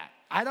want that.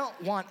 I don't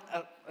want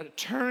an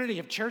eternity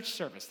of church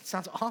service. That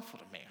sounds awful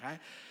to me, right?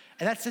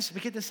 And that's this,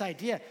 we get this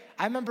idea.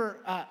 I remember,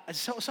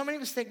 so many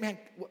of us think, man,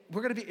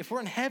 if we're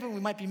in heaven, we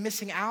might be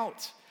missing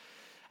out.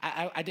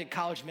 I did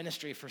college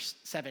ministry for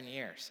 7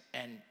 years,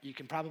 and you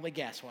can probably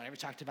guess, whenever we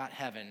talked about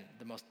heaven,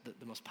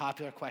 the most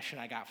popular question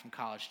I got from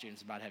college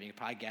students about heaven, you can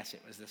probably guess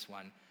it was this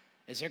one: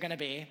 is there going to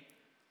be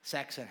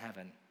sex in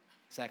heaven?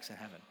 Sex in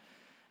heaven.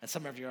 And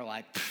some of you are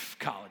like,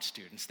 college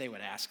students, they would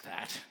ask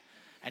that.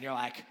 And you're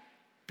like,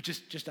 but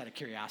just out of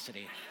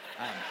curiosity,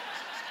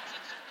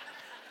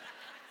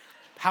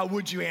 how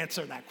would you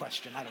answer that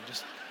question? I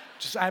don't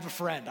I have a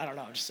friend, I don't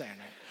know, I'm just saying,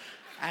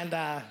 right?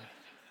 And,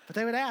 but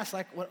they would ask,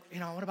 like,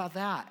 what about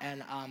that?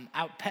 And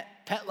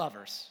pet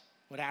lovers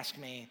would ask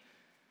me,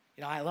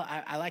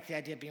 I like the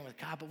idea of being with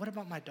God, but what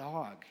about my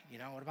dog?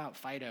 What about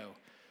Fido?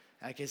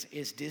 Like,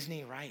 is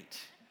Disney right?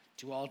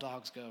 Do all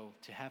dogs go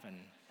to heaven?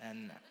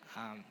 And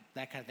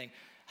that kind of thing.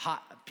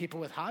 People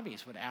with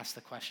hobbies would ask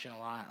the question a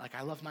lot. Like,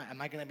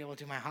 am I going to be able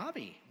to do my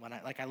hobby?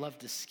 I love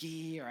to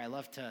ski, or I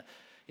love to,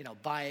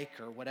 bike,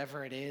 or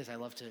whatever it is. I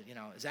love to,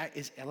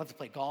 I love to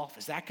play golf.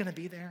 Is that going to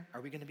be there?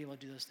 Are we going to be able to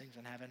do those things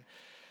in heaven?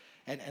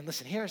 And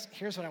listen, here's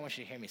what I want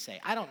you to hear me say.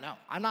 I don't know.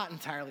 I'm not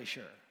entirely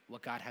sure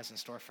what God has in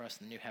store for us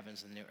in the new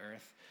heavens and the new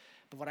earth.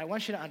 But what I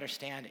want you to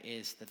understand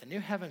is that the new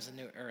heavens and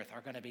new earth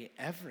are going to be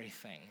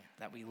everything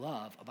that we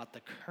love about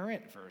the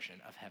current version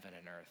of heaven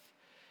and earth.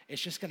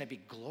 It's just going to be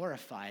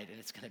glorified, and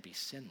it's going to be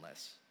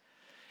sinless.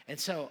 And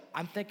so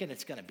I'm thinking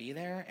it's going to be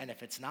there, and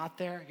if it's not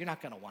there, you're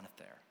not going to want it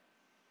there.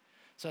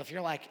 So if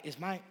you're like, is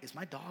my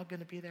dog going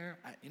to be there?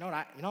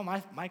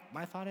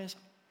 My thought is,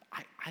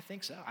 I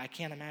think so. I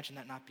can't imagine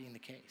that not being the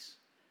case.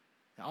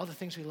 Now, all the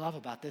things we love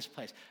about this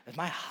place. Is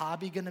my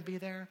hobby going to be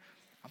there?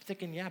 I'm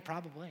thinking, yeah,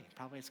 probably.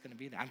 Probably it's going to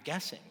be there. I'm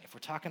guessing. If we're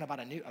talking about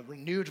a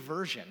renewed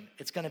version,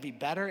 it's going to be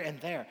better and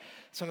there.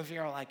 Some of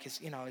you are like, is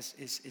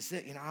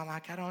it? I'm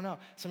like, I don't know.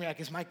 Some of you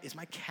are like, is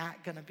my cat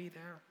going to be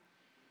there?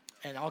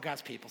 And all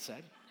God's people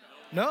said,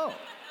 no.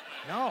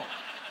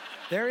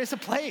 There is a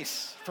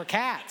place for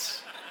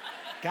cats.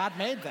 God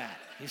made that.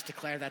 He's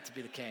declared that to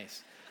be the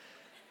case.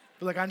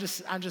 But look, I'm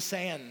just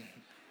saying,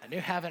 a new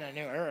heaven and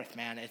a new earth,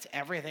 man, it's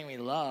everything we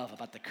love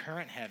about the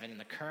current heaven and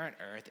the current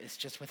earth. It's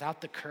just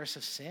without the curse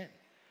of sin.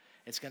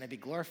 It's going to be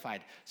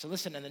glorified. So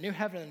listen, in the new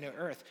heaven and the new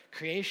earth,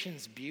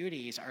 creation's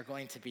beauties are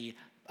going to be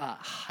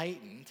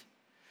heightened.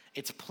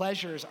 Its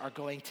pleasures are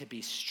going to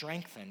be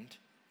strengthened.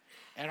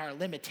 And our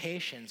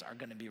limitations are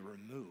going to be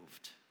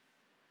removed.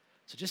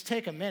 So just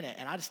take a minute,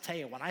 and I'll just tell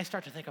you, when I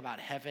start to think about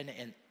heaven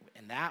in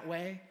that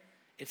way,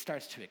 it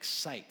starts to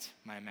excite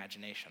my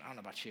imagination. I don't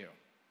know about you.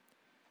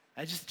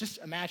 Just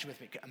imagine with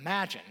me.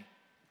 Imagine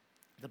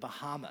the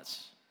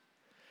Bahamas.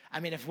 I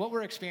mean, if what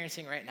we're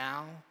experiencing right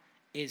now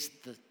is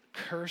the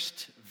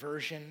cursed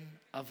version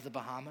of the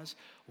Bahamas,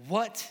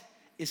 what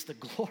is the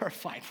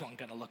glorified one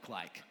going to look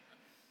like?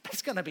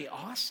 That's going to be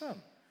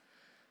awesome.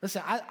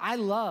 Listen, I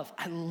love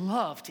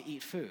to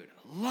eat food.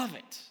 Love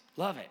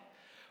it.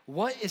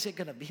 What is it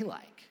going to be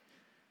like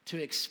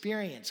to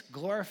experience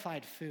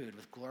glorified food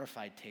with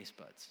glorified taste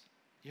buds?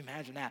 Can you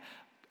imagine that?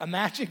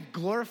 Imagine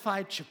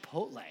glorified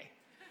Chipotle.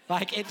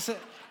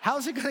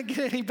 How's it going to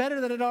get any better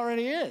than it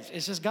already is?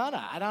 It's just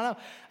gonna. I don't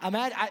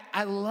know.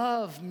 I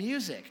love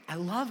music. I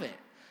love it.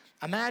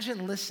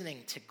 Imagine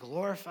listening to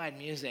glorified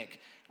music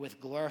with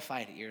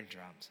glorified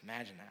eardrums.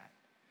 Imagine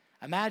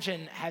that.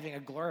 Imagine having a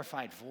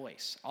glorified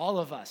voice. All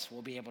of us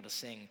will be able to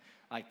sing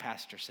like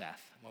Pastor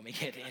Seth when we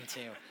get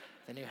into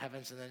the new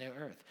heavens and the new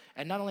earth.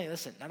 And not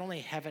only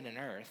heaven and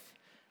earth,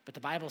 but the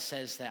Bible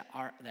says that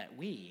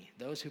we,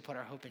 those who put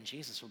our hope in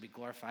Jesus, will be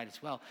glorified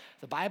as well.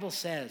 The Bible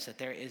says that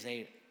there is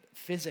a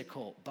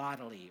physical,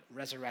 bodily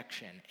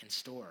resurrection in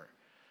store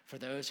for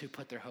those who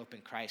put their hope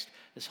in Christ.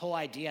 This whole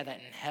idea that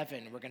in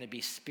heaven we're going to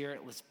be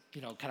spiritless,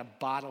 kind of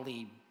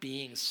bodily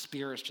beings,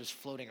 spirits just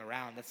floating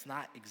around, that's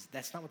not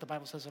what the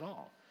Bible says at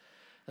all.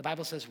 The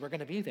Bible says we're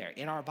going to be there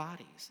in our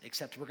bodies,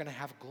 except we're going to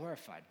have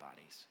glorified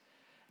bodies.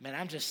 Man,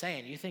 I'm just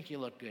saying, you think you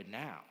look good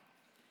now.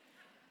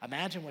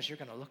 Imagine what you're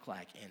going to look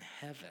like in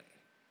heaven.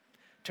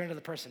 Turn to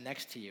the person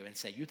next to you and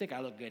say, you think I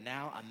look good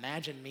now?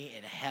 Imagine me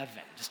in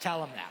heaven. Just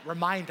tell them that.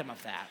 Remind them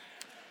of that.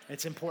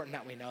 It's important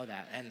that we know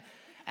that. And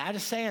I'm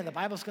just saying, the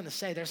Bible's going to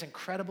say there's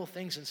incredible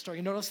things in store.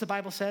 You notice the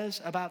Bible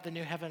says about the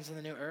new heavens and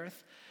the new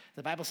earth?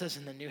 The Bible says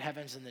in the new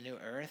heavens and the new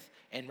earth,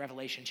 in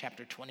Revelation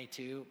chapter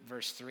 22,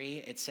 verse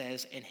 3, it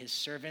says, and his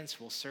servants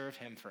will serve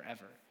him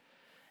forever.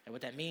 And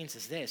what that means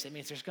is this. It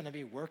means there's going to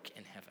be work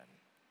in heaven,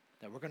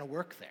 that we're going to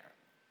work there.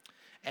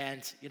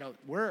 And,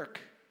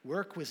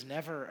 work was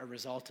never a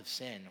result of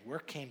sin.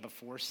 Work came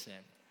before sin.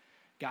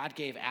 God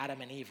gave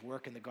Adam and Eve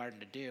work in the garden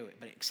to do,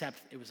 but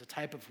except it was a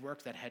type of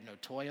work that had no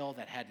toil,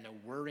 that had no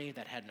worry,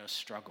 that had no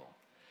struggle.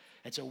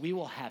 And so we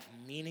will have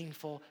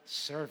meaningful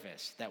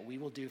service that we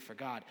will do for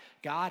God.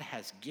 God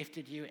has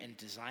gifted you and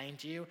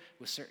designed you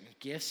with certain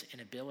gifts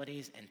and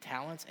abilities and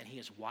talents, and he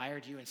has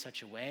wired you in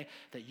such a way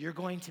that you're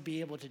going to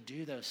be able to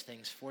do those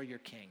things for your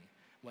King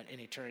in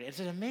eternity. It's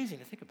amazing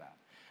to think about.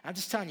 I'm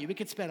just telling you, we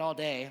could spend all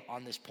day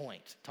on this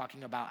point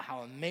talking about how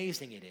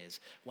amazing it is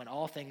when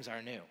all things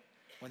are new.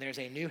 When there's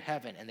a new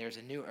heaven and there's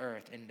a new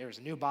earth and there's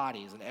new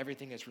bodies and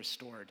everything is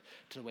restored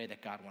to the way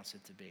that God wants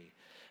it to be.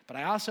 But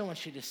I also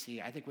want you to see,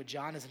 I think what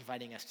John is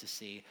inviting us to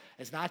see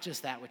is not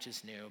just that which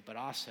is new, but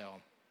also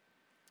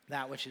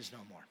that which is no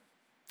more.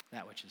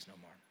 That which is no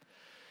more.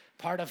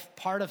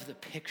 Part of the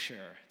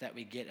picture that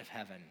we get of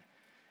heaven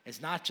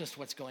is not just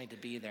what's going to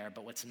be there,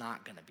 but what's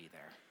not going to be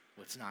there.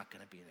 What's not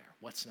going to be there.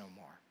 What's no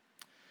more.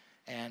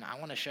 And I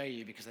want to show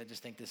you because I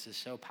just think this is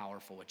so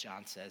powerful what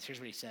John says. Here's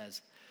what he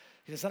says.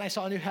 He says, then I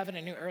saw a new heaven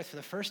and a new earth, for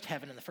the first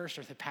heaven and the first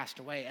earth had passed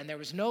away, and there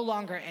was no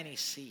longer any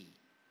sea.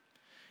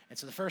 And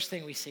so the first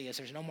thing we see is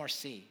there's no more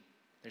sea.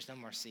 There's no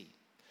more sea.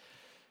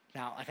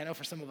 Now, I know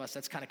for some of us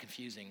that's kind of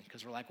confusing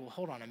because we're like, well,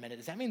 hold on a minute.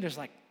 Does that mean is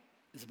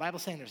the Bible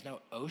saying there's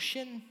no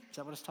ocean? Is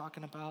that what it's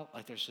talking about?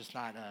 Like there's just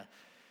not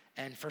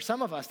and for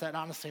some of us that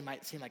honestly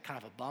might seem like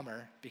kind of a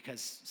bummer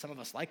because some of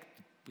us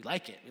we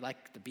like it. We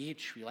like the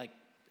beach. We like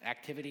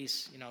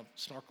activities,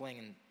 snorkeling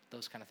and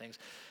those kind of things.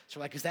 So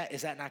we're like, is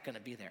that not going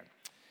to be there?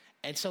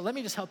 And so let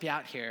me just help you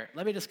out here.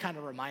 Let me just kind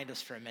of remind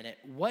us for a minute,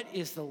 what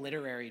is the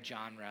literary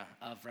genre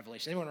of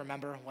Revelation? Anyone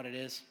remember what it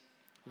is?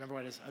 Remember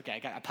what it is? Okay, I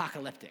got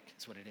apocalyptic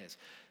is what it is.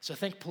 So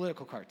think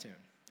political cartoon.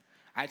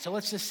 All right, so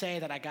let's just say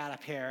that I got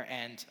up here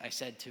and I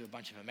said to a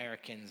bunch of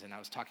Americans, and I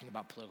was talking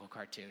about political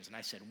cartoons, and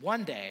I said,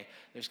 one day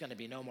there's going to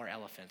be no more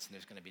elephants and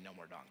there's going to be no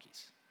more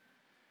donkeys.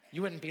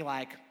 You wouldn't be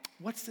like,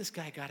 what's this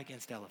guy got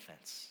against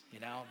elephants?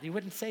 You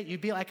wouldn't say,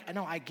 you'd be like,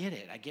 no, I get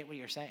it. I get what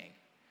you're saying.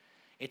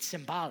 It's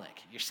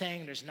symbolic. You're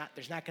saying there's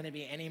not going to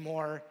be any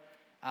more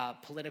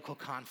political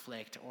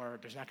conflict, or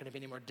there's not going to be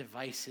any more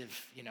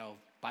divisive,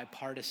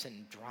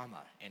 bipartisan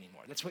drama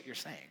anymore. That's what you're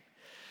saying.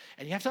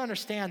 And you have to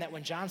understand that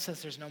when John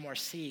says there's no more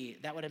sea,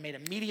 that would have made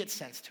immediate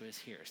sense to his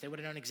hearers. They would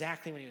have known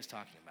exactly what he was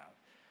talking about.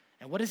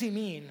 And what does he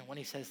mean when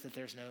he says that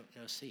there's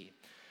no sea?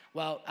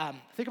 Well,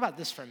 think about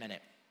this for a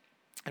minute.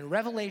 In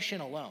Revelation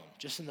alone,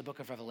 just in the book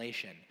of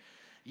Revelation,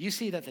 you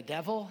see that the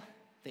devil,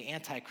 the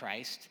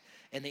Antichrist,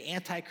 and the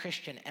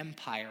anti-Christian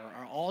empire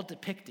are all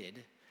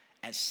depicted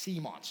as sea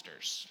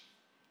monsters.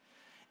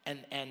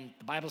 And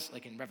the Bible's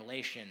like in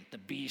Revelation, the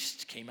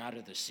beast came out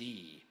of the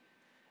sea.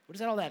 What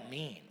does all that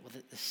mean? Well,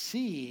 the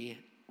sea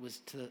was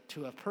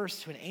to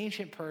an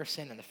ancient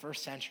person in the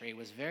first century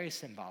was very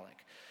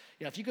symbolic.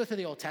 If you go through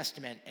the Old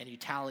Testament and you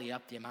tally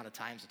up the amount of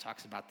times it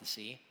talks about the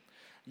sea,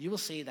 you will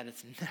see that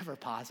it's never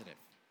positive,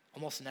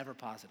 almost never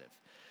positive.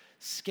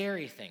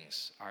 Scary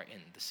things are in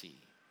the sea.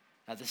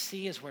 The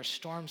sea is where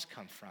storms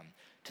come from.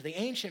 To the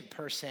ancient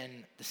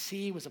person, the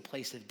sea was a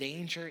place of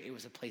danger, it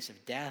was a place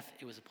of death,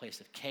 it was a place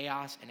of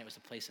chaos, and it was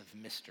a place of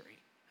mystery.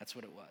 That's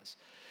what it was.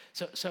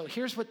 So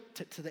here's what,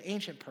 to the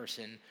ancient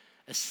person,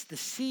 the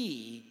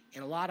sea,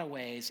 in a lot of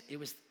ways, it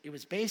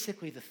was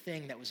basically the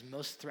thing that was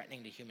most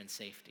threatening to human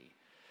safety.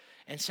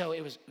 And so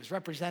it was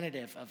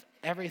representative of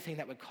everything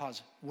that would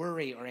cause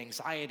worry or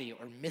anxiety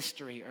or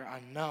mystery or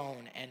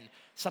unknown, and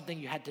something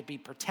you had to be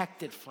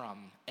protected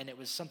from, and it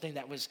was something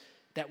that was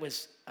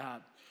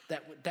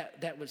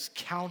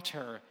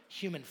counter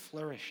human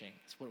flourishing,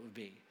 is what it would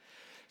be.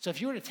 So if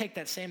you were to take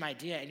that same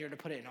idea and you were to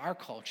put it in our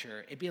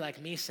culture, it'd be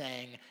like me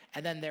saying,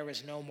 and then there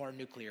was no more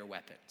nuclear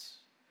weapons.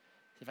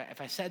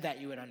 If I said that,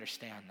 you would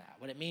understand that.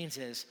 What it means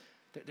is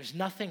there's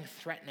nothing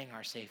threatening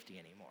our safety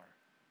anymore.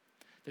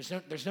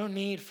 There's no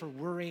need for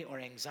worry or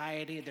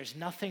anxiety. There's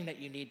nothing that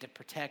you need to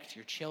protect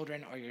your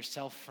children or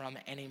yourself from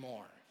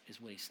anymore, is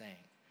what he's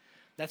saying.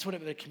 That's what it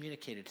would have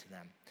communicated to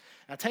them.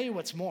 And I'll tell you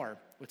what's more.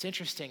 What's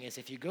interesting is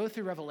if you go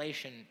through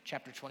Revelation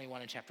chapter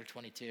 21 and chapter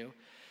 22,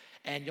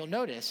 and you'll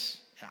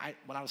notice,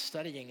 when I was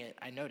studying it,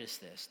 I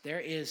noticed this. There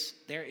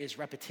is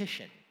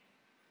repetition.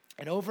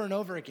 And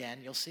over again,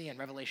 you'll see in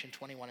Revelation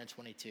 21 and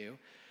 22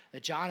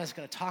 that John is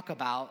going to talk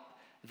about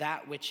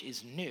that which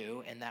is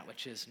new and that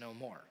which is no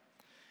more.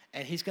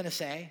 And he's going to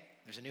say,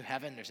 there's a new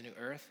heaven, there's a new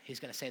earth. He's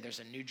going to say there's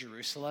a new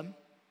Jerusalem.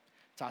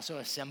 It's also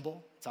a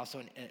symbol.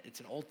 It's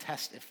an Old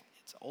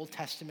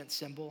Testament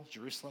symbol.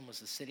 Jerusalem was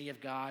the city of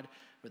God,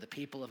 where the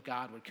people of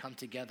God would come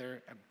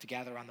together to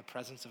gather on the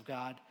presence of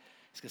God.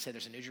 He's going to say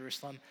there's a new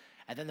Jerusalem.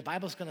 And then the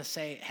Bible's going to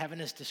say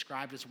heaven is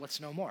described as what's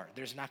no more.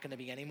 There's not going to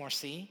be any more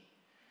sea.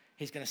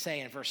 He's going to say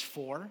in verse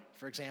 4,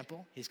 for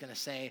example, he's going to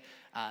say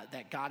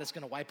that God is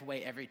going to wipe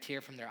away every tear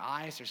from their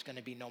eyes. There's going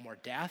to be no more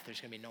death. There's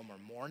going to be no more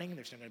mourning.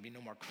 There's going to be no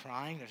more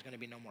crying. There's going to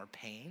be no more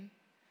pain.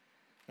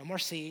 No more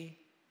sea,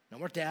 no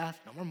more death,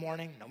 no more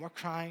mourning, no more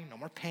crying, no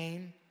more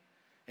pain.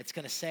 It's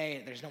going to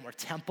say there's no more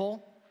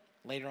temple.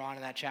 Later on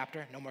in that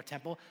chapter, no more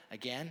temple.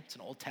 Again, it's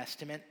an Old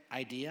Testament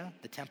idea.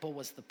 The temple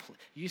was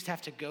you used to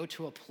have to go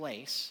to a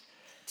place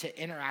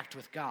to interact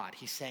with God.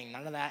 He's saying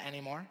none of that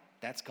anymore.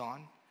 That's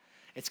gone.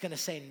 It's going to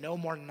say no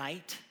more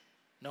night,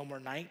 no more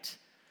night.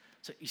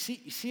 So you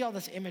see all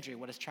this imagery,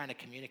 what it's trying to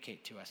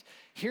communicate to us.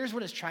 Here's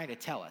what it's trying to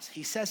tell us.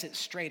 He says it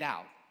straight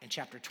out in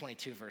chapter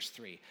 22, verse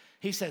 3.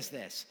 He says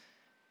this,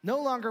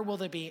 no longer will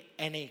there be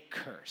any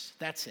curse.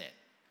 That's it.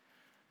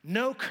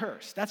 No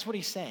curse. That's what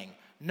he's saying.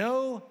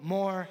 No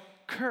more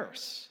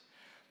curse.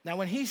 Now,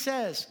 when he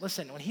says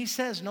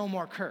no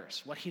more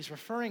curse, what he's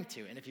referring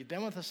to, and if you've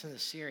been with us in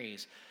this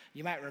series,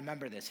 you might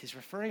remember this. He's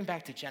referring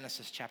back to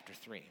Genesis chapter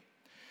 3.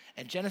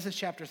 In Genesis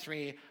chapter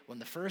 3, when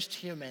the first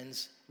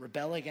humans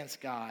rebel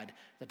against God,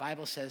 the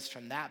Bible says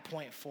from that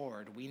point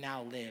forward, we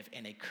now live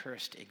in a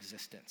cursed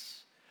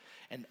existence.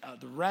 And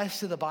the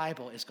rest of the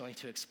Bible is going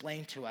to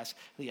explain to us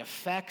the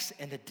effects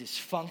and the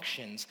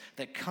dysfunctions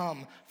that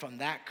come from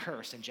that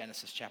curse in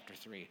Genesis chapter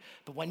 3.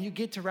 But when you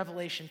get to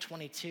Revelation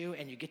 22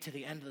 and you get to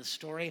the end of the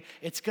story,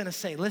 it's going to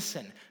say,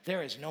 listen,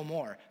 there is no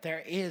more.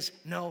 There is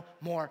no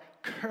more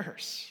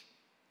curse.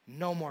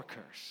 No more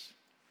curse.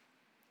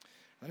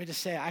 Let me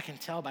just say, I can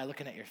tell by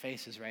looking at your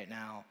faces right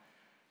now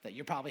that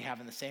you're probably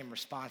having the same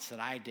response that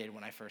I did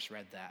when I first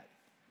read that.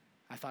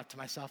 I thought to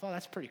myself, oh,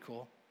 that's pretty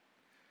cool.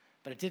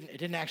 But it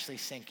didn't actually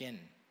sink in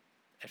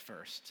at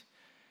first.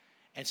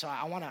 And so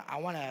I want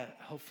to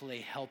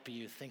hopefully help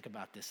you think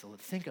about this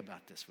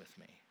with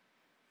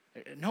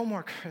me. No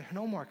more curse.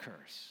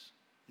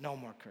 No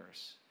more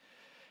curse.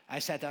 I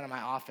sat down in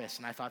my office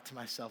and I thought to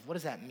myself, what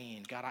does that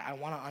mean? God, I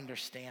want to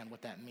understand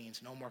what that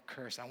means. No more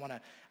curse. I want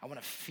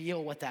to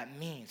feel what that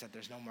means, that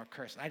there's no more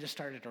curse. And I just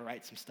started to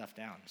write some stuff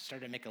down,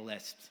 started to make a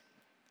list.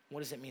 What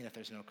does it mean that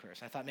there's no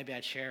curse? I thought maybe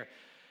I'd share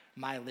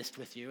my list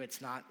with you.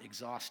 It's not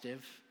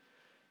exhaustive,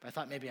 but I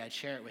thought maybe I'd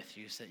share it with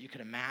you so that you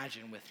could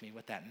imagine with me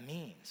what that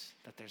means,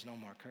 that there's no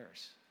more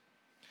curse.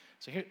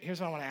 So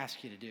here's what I want to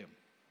ask you to do.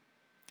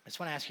 I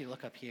just want to ask you to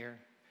look up here,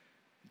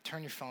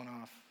 turn your phone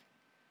off.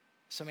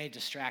 So many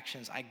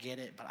distractions, I get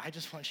it, but I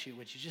just want you,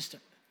 would you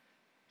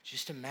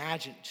just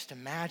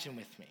imagine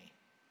with me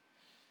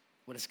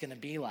what it's going to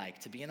be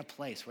like to be in a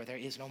place where there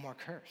is no more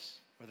curse,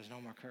 where there's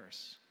no more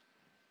curse.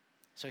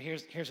 So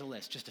here's a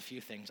list, just a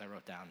few things I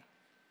wrote down.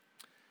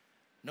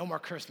 No more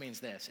curse means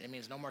this. It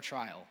means no more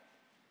trial.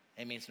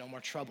 It means no more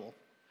trouble.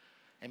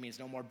 It means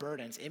no more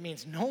burdens. It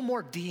means no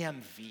more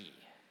DMV.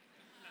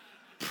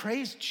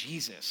 Praise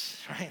Jesus,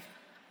 right?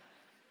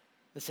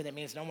 Listen, it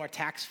means no more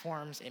tax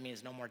forms. It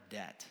means no more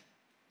debt.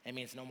 It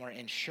means no more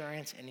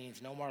insurance. It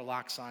means no more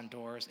locks on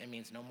doors. It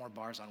means no more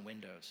bars on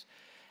windows.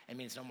 It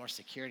means no more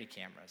security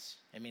cameras.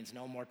 It means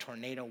no more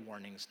tornado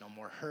warnings, no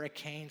more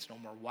hurricanes, no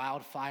more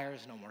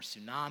wildfires, no more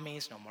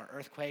tsunamis, no more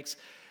earthquakes.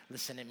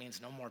 Listen, it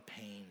means no more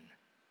pain.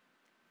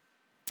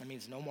 It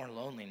means no more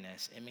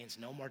loneliness. It means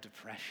no more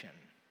depression.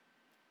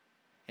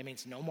 It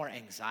means no more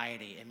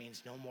anxiety. It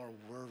means no more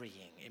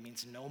worrying. It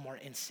means no more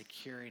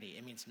insecurity.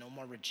 It means no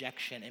more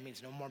rejection. It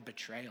means no more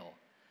betrayal.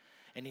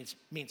 It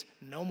means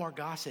no more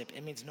gossip.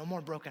 It means no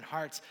more broken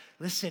hearts.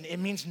 Listen, it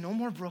means no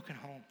more broken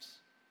homes.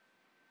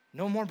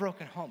 No more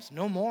broken homes.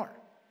 No more.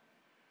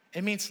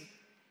 It means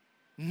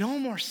no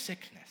more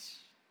sickness.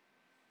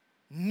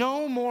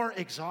 No more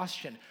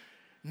exhaustion.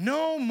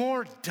 No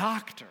more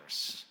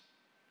doctors.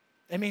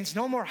 It means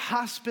no more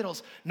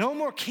hospitals. No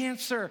more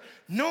cancer.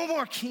 No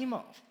more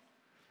chemo.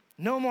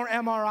 No more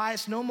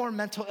MRIs, no more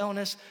mental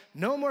illness,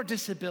 no more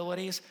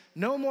disabilities,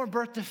 no more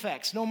birth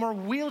defects, no more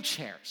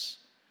wheelchairs,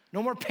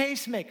 no more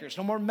pacemakers,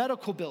 no more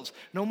medical bills,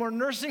 no more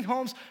nursing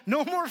homes,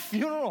 no more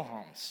funeral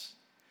homes.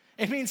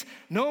 It means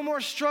no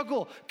more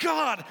struggle.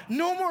 God,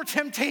 no more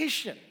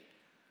temptation.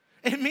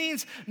 It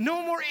means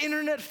no more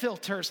internet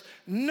filters,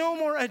 no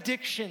more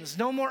addictions,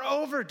 no more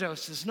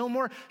overdoses, no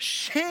more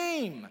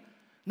shame,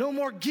 no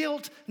more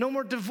guilt, no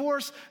more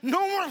divorce,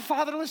 no more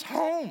fatherless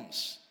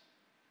homes.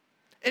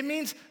 It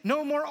means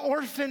no more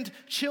orphaned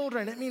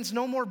children. It means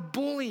no more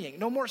bullying,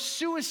 no more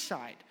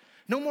suicide,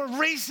 no more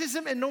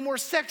racism and no more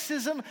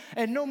sexism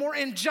and no more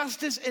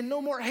injustice and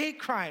no more hate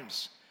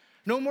crimes,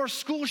 no more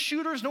school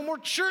shooters, no more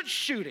church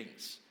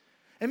shootings.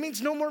 It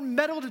means no more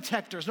metal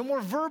detectors, no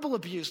more verbal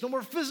abuse, no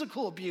more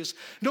physical abuse,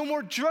 no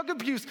more drug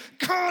abuse.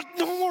 God,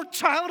 no more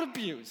child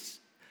abuse.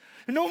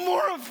 No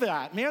more of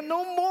that, man.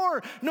 No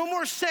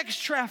more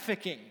sex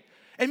trafficking.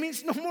 It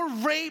means no more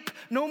rape,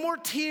 no more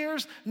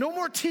tears, no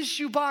more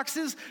tissue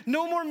boxes,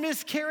 no more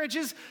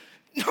miscarriages,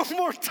 no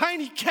more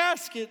tiny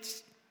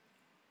caskets.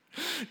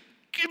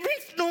 It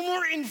means no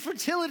more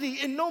infertility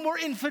and no more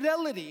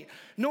infidelity,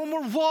 no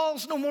more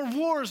walls, no more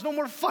wars, no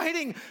more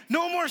fighting,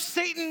 no more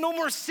Satan, no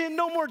more sin,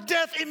 no more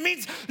death. It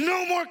means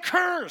no more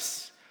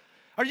curse.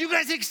 Are you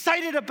guys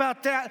excited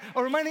about that,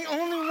 or am I the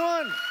only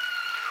one?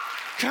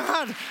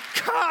 God,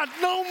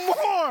 no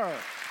more.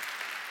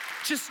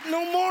 Just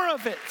no more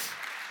of it.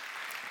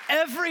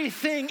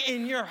 Everything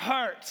in your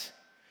heart,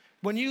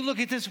 when you look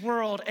at this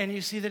world and you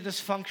see the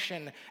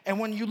dysfunction, and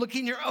when you look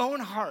in your own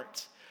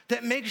heart,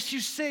 that makes you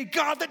say,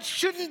 God, that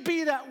shouldn't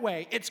be that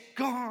way. It's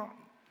gone.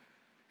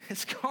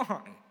 It's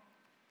gone.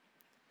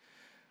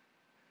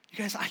 You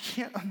guys, I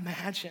can't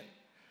imagine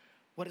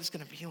what it's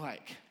going to be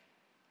like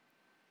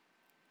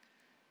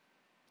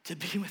to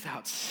be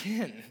without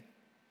sin.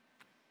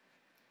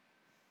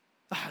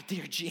 Oh,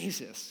 dear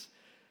Jesus,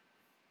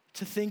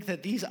 to think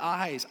that these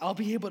eyes, I'll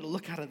be able to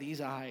look out of these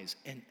eyes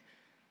and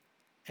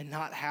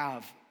not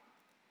have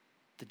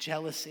the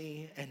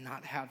jealousy and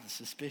not have the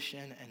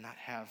suspicion and not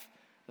have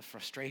the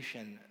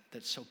frustration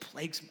that so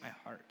plagues my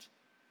heart.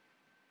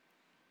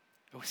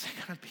 What's that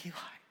gonna be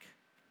like?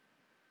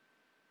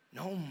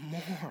 No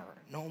more,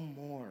 no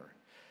more.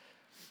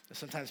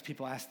 Sometimes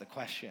people ask the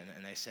question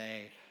and they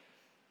say,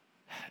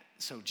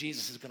 so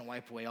Jesus is gonna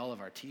wipe away all of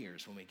our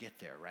tears when we get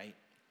there, right?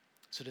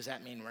 So does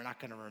that mean we're not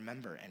gonna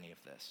remember any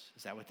of this?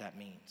 Is that what that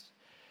means?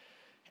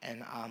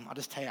 And I'll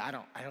just tell you, I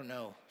don't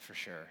know for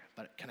sure,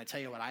 but can I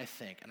tell you what I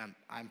think, and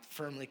I'm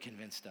firmly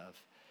convinced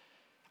of?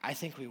 I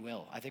think we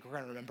will. I think we're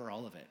going to remember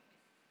all of it.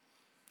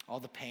 All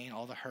the pain,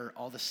 all the hurt,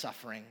 all the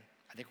suffering.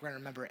 I think we're going to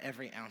remember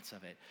every ounce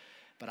of it.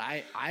 But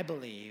I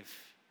believe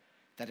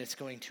that it's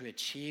going to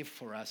achieve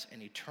for us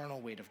an eternal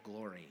weight of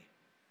glory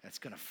that's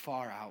going to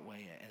far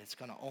outweigh it, and it's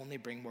going to only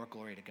bring more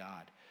glory to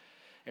God.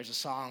 There's a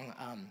song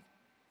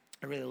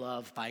I really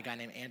love by a guy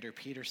named Andrew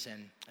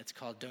Peterson. It's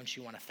called Don't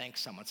You Want to Thank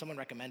Someone? Someone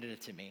recommended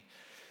it to me,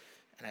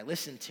 and I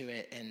listened to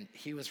it, and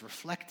he was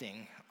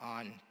reflecting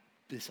on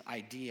this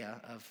idea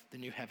of the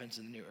new heavens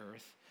and the new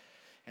earth.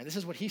 And this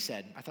is what he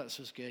said. I thought this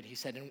was good. He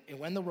said, and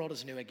when the world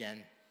is new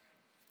again,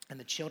 and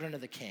the children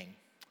of the king,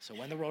 so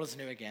when the world is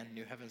new again,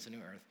 new heavens and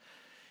new earth,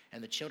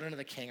 and the children of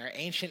the king are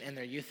ancient in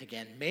their youth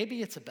again,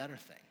 maybe it's a better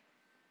thing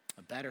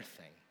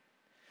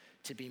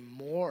to be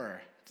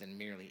more than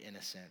merely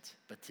innocent,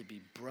 but to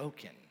be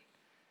broken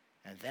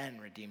and then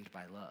redeemed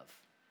by love.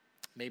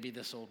 Maybe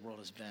this old world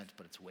is bent,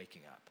 but it's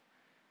waking up.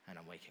 And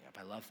I'm waking up.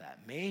 I love that.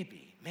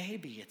 Maybe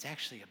it's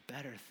actually a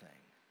better thing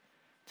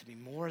to be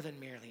more than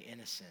merely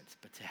innocent,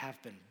 but to have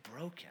been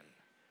broken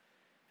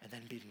and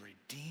then been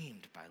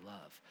redeemed by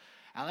love.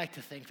 I like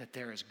to think that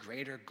there is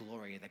greater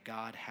glory that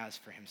God has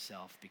for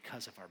himself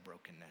because of our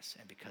brokenness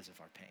and because of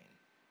our pain.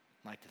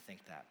 I like to think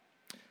that.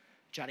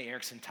 Joni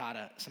Eareckson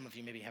Tada, some of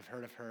you maybe have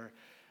heard of her.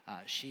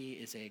 She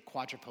is a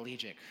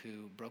quadriplegic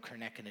who broke her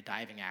neck in a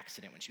diving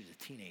accident when she was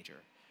a teenager.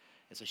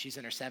 And so she's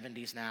in her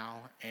 70s now,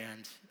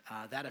 and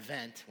that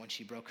event, when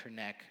she broke her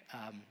neck,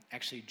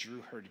 actually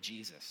drew her to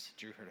Jesus,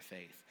 drew her to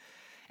faith.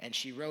 And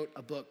she wrote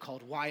a book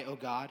called Why, O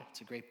God?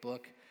 It's a great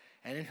book.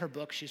 And in her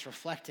book, she's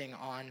reflecting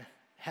on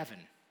heaven,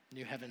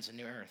 new heavens and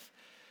new earth.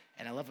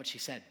 And I love what she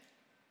said.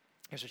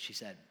 Here's what she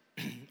said.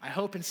 I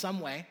hope in some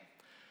way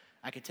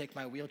I could take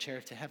my wheelchair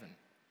to heaven.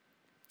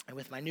 And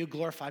with my new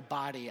glorified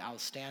body, I'll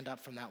stand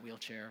up from that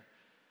wheelchair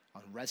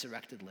on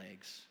resurrected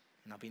legs,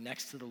 and I'll be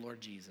next to the Lord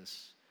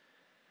Jesus.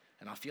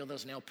 And I'll feel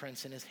those nail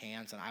prints in his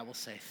hands, and I will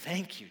say,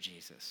 thank you,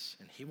 Jesus.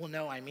 And he will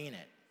know I mean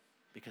it,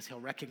 because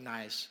he'll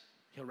recognize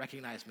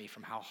me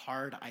from how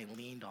hard I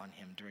leaned on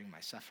him during my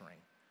suffering.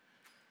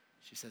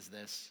 She says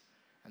this,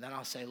 and then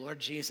I'll say, Lord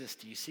Jesus,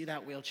 do you see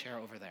that wheelchair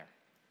over there?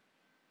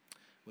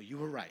 Well, you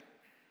were right.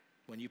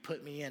 When you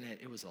put me in it,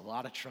 it was a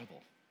lot of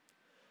trouble.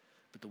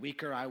 But the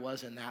weaker I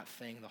was in that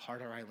thing, the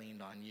harder I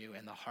leaned on you,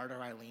 and the harder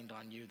I leaned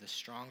on you, the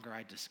stronger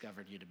I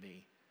discovered you to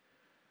be.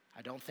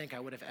 I don't think I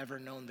would have ever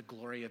known the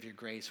glory of your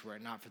grace were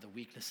it not for the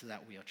weakness of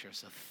that wheelchair.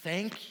 So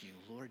thank you,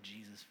 Lord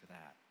Jesus, for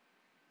that.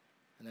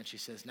 And then she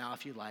says, now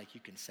if you like,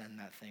 you can send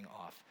that thing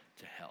off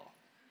to hell.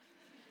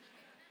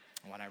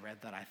 And when I read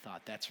that, I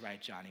thought, that's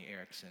right, Joni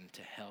Eareckson,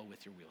 to hell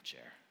with your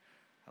wheelchair.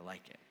 I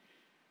like it.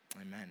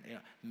 Amen. You know,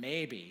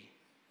 maybe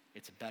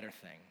it's a better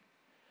thing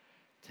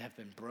to have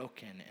been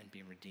broken and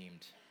be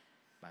redeemed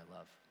by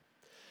love.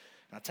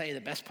 And I'll tell you,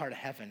 the best part of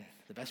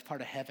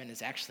heaven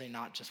is actually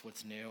not just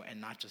what's new and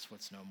not just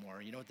what's no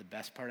more. You know what the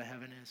best part of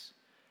heaven is?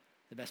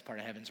 The best part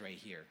of heaven's right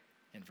here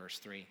in verse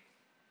 3.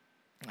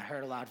 I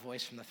heard a loud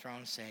voice from the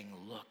throne saying,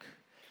 look,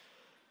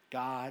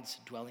 God's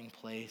dwelling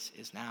place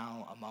is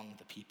now among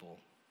the people,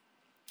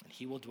 and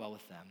he will dwell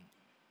with them,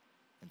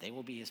 and they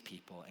will be his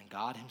people, and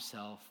God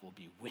himself will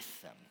be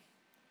with them,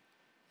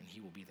 and he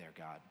will be their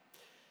God.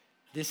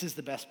 This is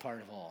the best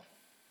part of all,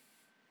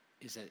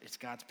 is that it's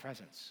God's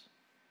presence,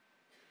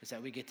 is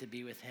that we get to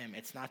be with him.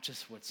 It's not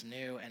just what's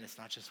new and it's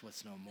not just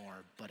what's no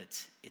more, but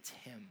it's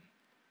him.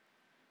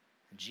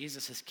 And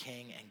Jesus is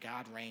king and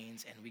God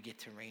reigns and we get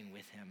to reign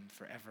with him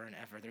forever and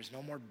ever. There's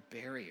no more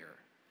barrier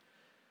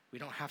We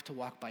don't have to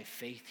walk by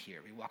faith here.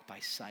 We walk by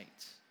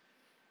sight.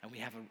 And we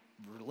have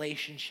a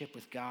relationship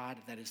with God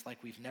that is like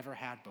we've never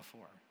had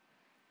before.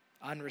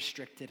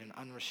 Unrestricted and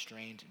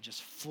unrestrained,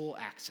 just full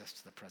access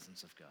to the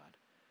presence of God.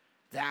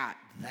 That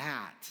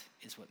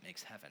is what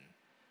makes heaven,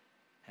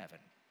 heaven.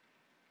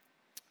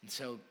 And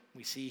so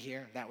we see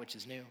here that which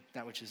is new,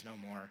 that which is no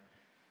more.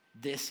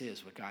 This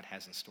is what God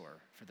has in store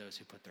for those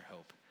who put their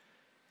hope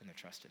and their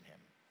trust in him.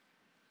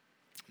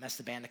 And that's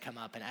the band to come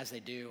up. And as they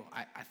do,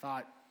 I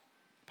thought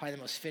probably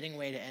the most fitting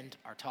way to end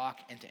our talk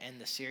and to end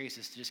the series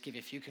is to just give you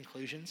a few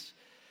conclusions,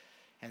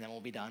 and then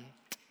we'll be done.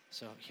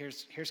 So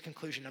here's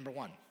conclusion number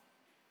one.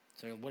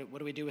 So what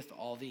do we do with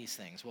all these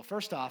things? Well,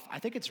 first off, I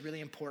think it's really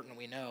important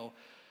we know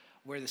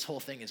where this whole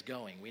thing is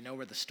going. We know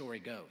where the story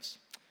goes,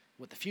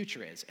 what the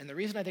future is. And the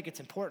reason I think it's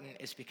important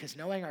is because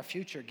knowing our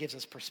future gives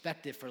us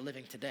perspective for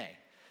living today.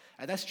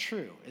 That's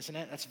true, isn't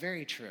it? That's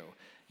very true.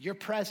 Your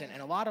present,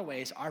 in a lot of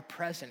ways, our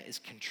present is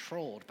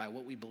controlled by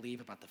what we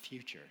believe about the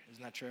future.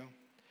 Isn't that true?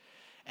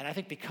 And I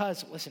think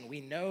because, listen,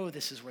 we know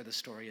this is where the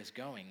story is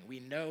going. We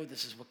know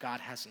this is what God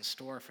has in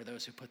store for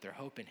those who put their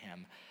hope in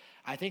him.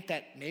 I think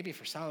that maybe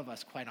for some of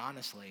us, quite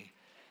honestly,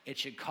 it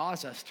should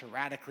cause us to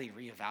radically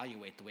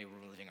reevaluate the way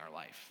we're living our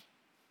life.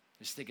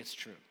 I just think it's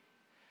true.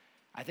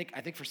 I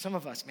think for some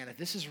of us, man, if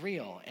this is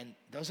real, and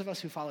those of us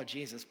who follow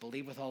Jesus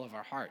believe with all of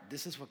our heart,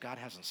 this is what God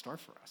has in store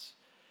for us.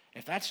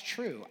 If that's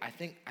true, I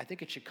think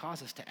it should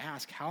cause us to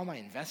ask, how am I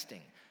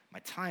investing my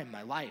time,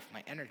 my life,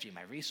 my energy,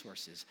 my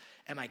resources?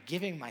 Am I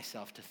giving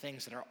myself to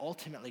things that are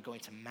ultimately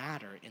going to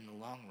matter in the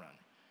long run?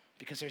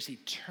 Because there's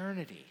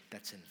eternity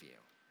that's in view.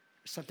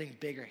 There's something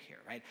bigger here,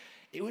 right?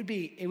 I would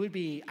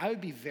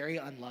be very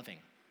unloving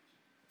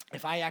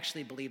if I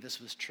actually believed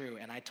this was true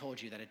and I told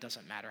you that it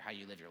doesn't matter how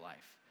you live your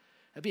life.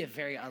 That'd be a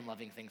very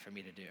unloving thing for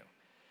me to do,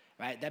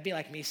 right? That'd be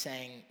like me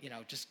saying,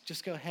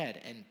 just go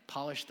ahead and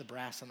polish the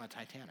brass on the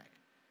Titanic.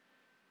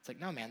 It's like,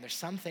 no, man, there's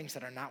some things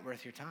that are not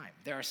worth your time.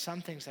 There are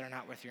some things that are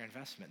not worth your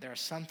investment. There are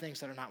some things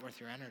that are not worth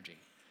your energy.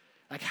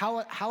 Like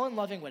how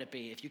unloving would it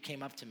be if you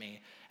came up to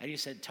me and you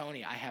said,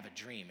 Tony, I have a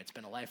dream. It's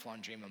been a lifelong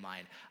dream of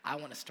mine. I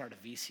want to start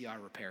a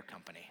VCR repair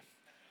company.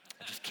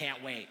 I just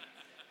can't wait.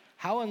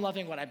 How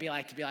unloving would I be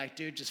like to be like,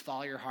 dude, just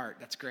follow your heart.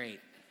 That's great.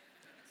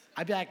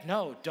 I'd be like,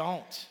 no,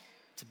 don't.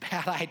 It's a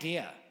bad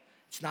idea.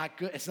 It's not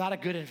good. It's not a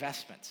good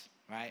investment,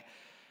 right?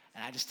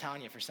 And I'm just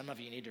telling you, for some of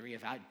you, you need to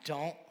reevaluate.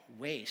 Don't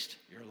waste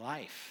your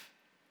life.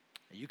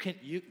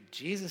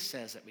 Jesus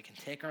says that we can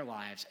take our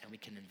lives and we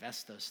can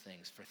invest those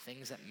things for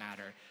things that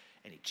matter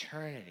in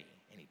eternity,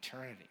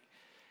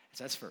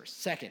 So that's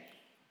first. Second,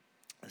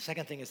 the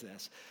second thing is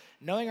this.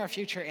 Knowing our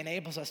future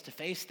enables us to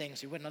face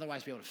things we wouldn't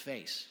otherwise be able to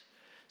face.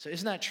 So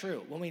isn't that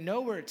true? When we know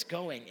where it's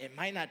going, it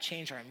might not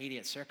change our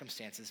immediate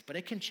circumstances, but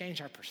it can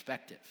change our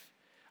perspective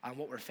on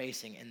what we're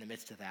facing in the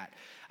midst of that.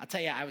 I'll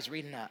tell you, I was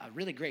reading a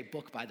really great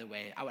book, by the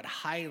way. I would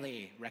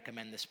highly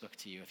recommend this book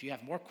to you. If you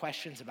have more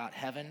questions about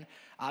heaven,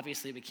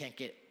 obviously we can't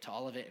get to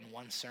all of it in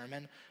one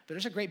sermon, but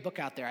there's a great book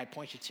out there I'd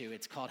point you to.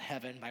 It's called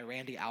Heaven by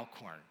Randy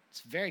Alcorn.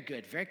 It's very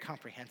good, very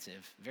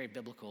comprehensive, very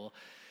biblical.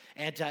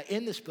 And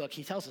in this book,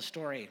 he tells a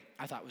story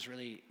I thought was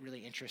really, really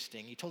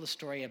interesting. He told a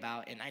story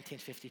about, in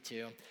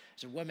 1952,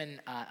 there's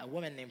a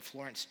woman named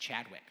Florence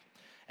Chadwick.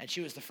 And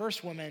she was the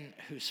first woman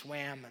who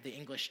swam the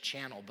English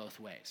Channel both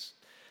ways.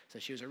 So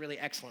she was a really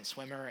excellent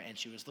swimmer, and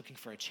she was looking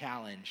for a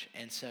challenge.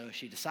 And so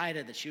she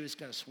decided that she was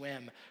going to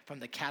swim from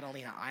the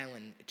Catalina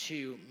Island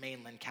to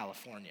mainland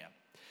California.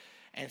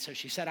 And so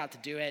she set out to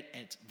do it,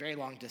 and it's a very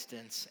long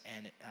distance.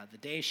 And the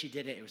day she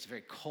did it, it was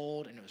very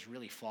cold, and it was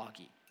really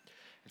foggy.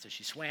 And so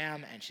she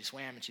swam, and she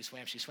swam, and she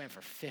swam. She swam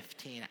for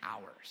 15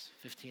 hours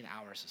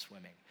of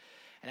swimming.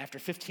 And after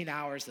 15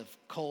 hours of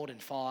cold and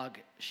fog,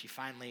 she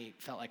finally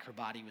felt like her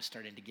body was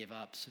starting to give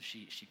up, so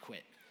she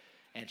quit.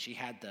 And she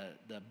had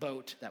the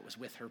boat that was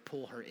with her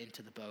pull her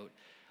into the boat,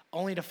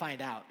 only to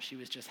find out she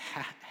was just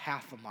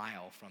half a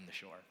mile from the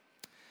shore.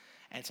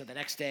 And so the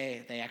next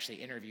day, they actually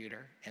interviewed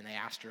her, and they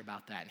asked her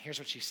about that. And here's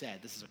what she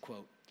said. This is a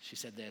quote. She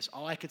said this: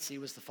 "All I could see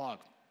was the fog.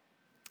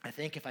 I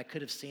think if I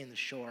could have seen the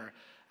shore,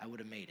 I would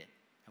have made it.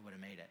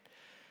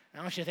 And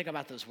I want you to think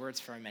about those words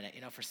for a minute.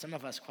 For some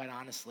of us, quite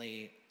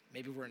honestly,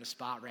 maybe we're in a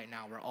spot right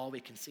now where all we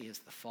can see is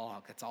the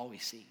fog. That's all we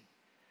see.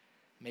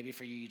 Maybe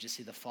for you, you just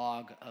see the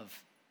fog of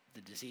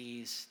the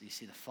disease. You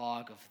see the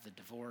fog of the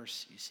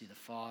divorce. You see the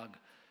fog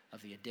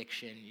of the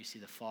addiction. You see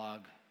the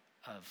fog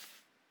of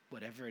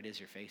whatever it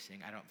is you're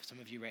facing. Some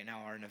of you right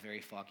now are in a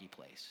very foggy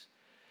place.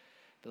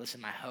 But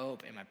listen, my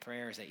hope and my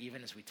prayer is that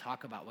even as we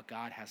talk about what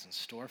God has in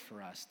store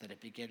for us, that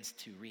it begins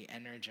to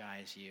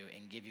re-energize you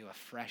and give you a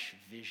fresh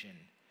vision,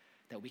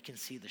 that we can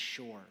see the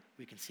shore.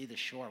 We can see the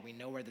shore. We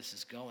know where this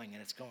is going,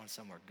 and it's going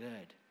somewhere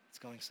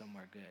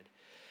good.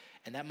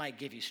 And that might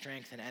give you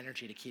strength and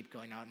energy to keep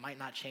going on. It might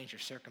not change your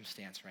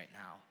circumstance right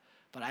now,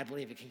 but I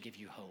believe it can give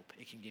you hope.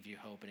 It can give you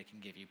hope, and it can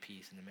give you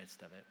peace in the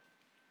midst of it.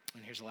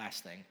 And here's the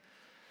last thing.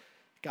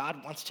 God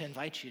wants to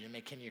invite you to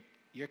make him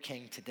your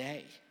king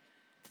today.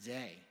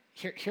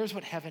 Here's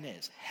what heaven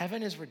is.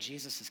 Heaven is where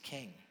Jesus is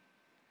king.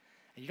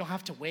 And you don't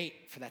have to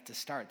wait for that to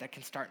start. That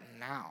can start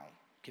now.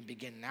 can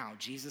begin now.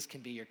 Jesus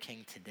can be your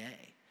king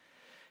today.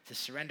 To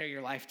surrender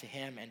your life to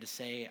him and to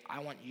say, I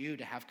want you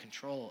to have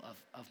control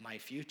of my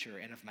future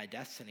and of my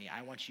destiny.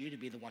 I want you to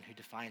be the one who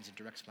defines and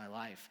directs my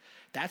life.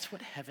 That's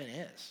what heaven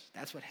is.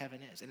 That's what heaven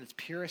is. In its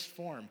purest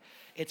form,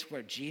 it's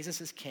where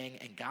Jesus is king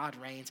and God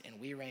reigns and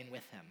we reign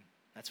with him.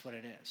 That's what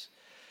it is.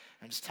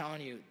 I'm just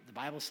telling you, the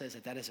Bible says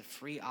that is a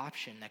free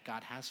option that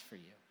God has for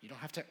you. You don't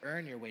have to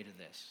earn your way to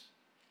this.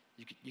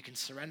 You can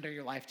surrender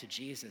your life to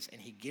Jesus,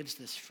 and he gives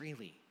this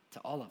freely to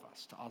all of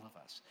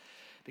us.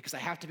 Because I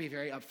have to be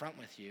very upfront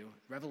with you,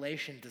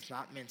 Revelation does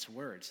not mince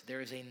words.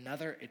 There is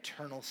another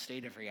eternal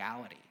state of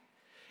reality.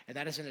 And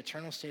that is an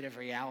eternal state of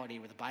reality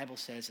where the Bible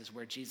says is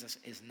where Jesus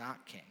is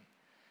not king.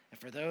 And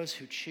for those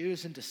who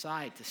choose and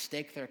decide to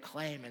stake their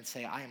claim and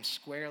say, I am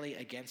squarely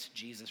against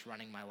Jesus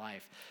running my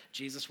life,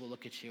 Jesus will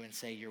look at you and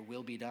say, your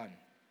will be done.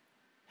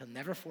 He'll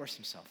never force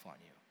himself on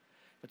you.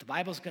 But the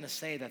Bible's going to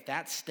say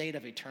that state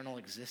of eternal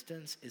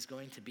existence is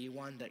going to be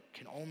one that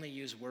can only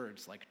use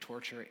words like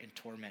torture and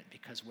torment,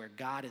 because where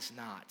God is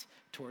not,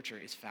 torture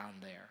is found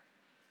there.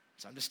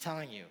 So I'm just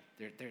telling you,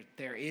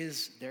 there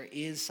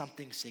is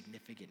something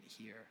significant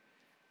here.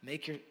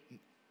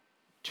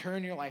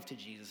 Turn your life to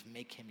Jesus,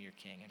 make him your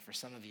king. And for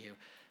some of you,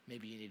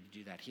 maybe you need to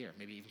do that here,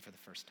 maybe even for the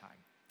first time.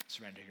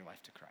 Surrender your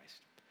life to Christ.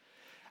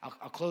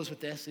 I'll close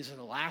with this. These are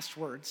the last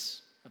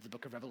words of the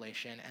book of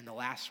Revelation and the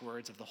last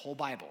words of the whole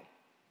Bible.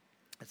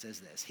 It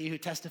says this: he who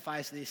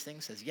testifies to these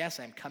things says, yes,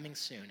 I'm coming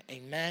soon.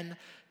 Amen.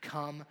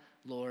 Come,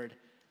 Lord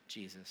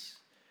Jesus.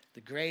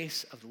 The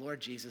grace of the Lord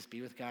Jesus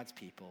be with God's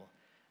people.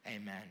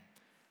 Amen.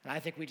 And I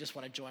think we just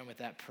want to join with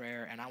that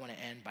prayer, and I want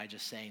to end by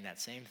just saying that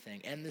same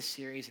thing. End this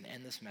series and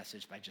end this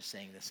message by just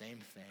saying the same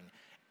thing.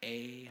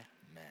 Amen.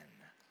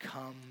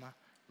 Come,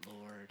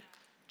 Lord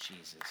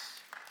Jesus.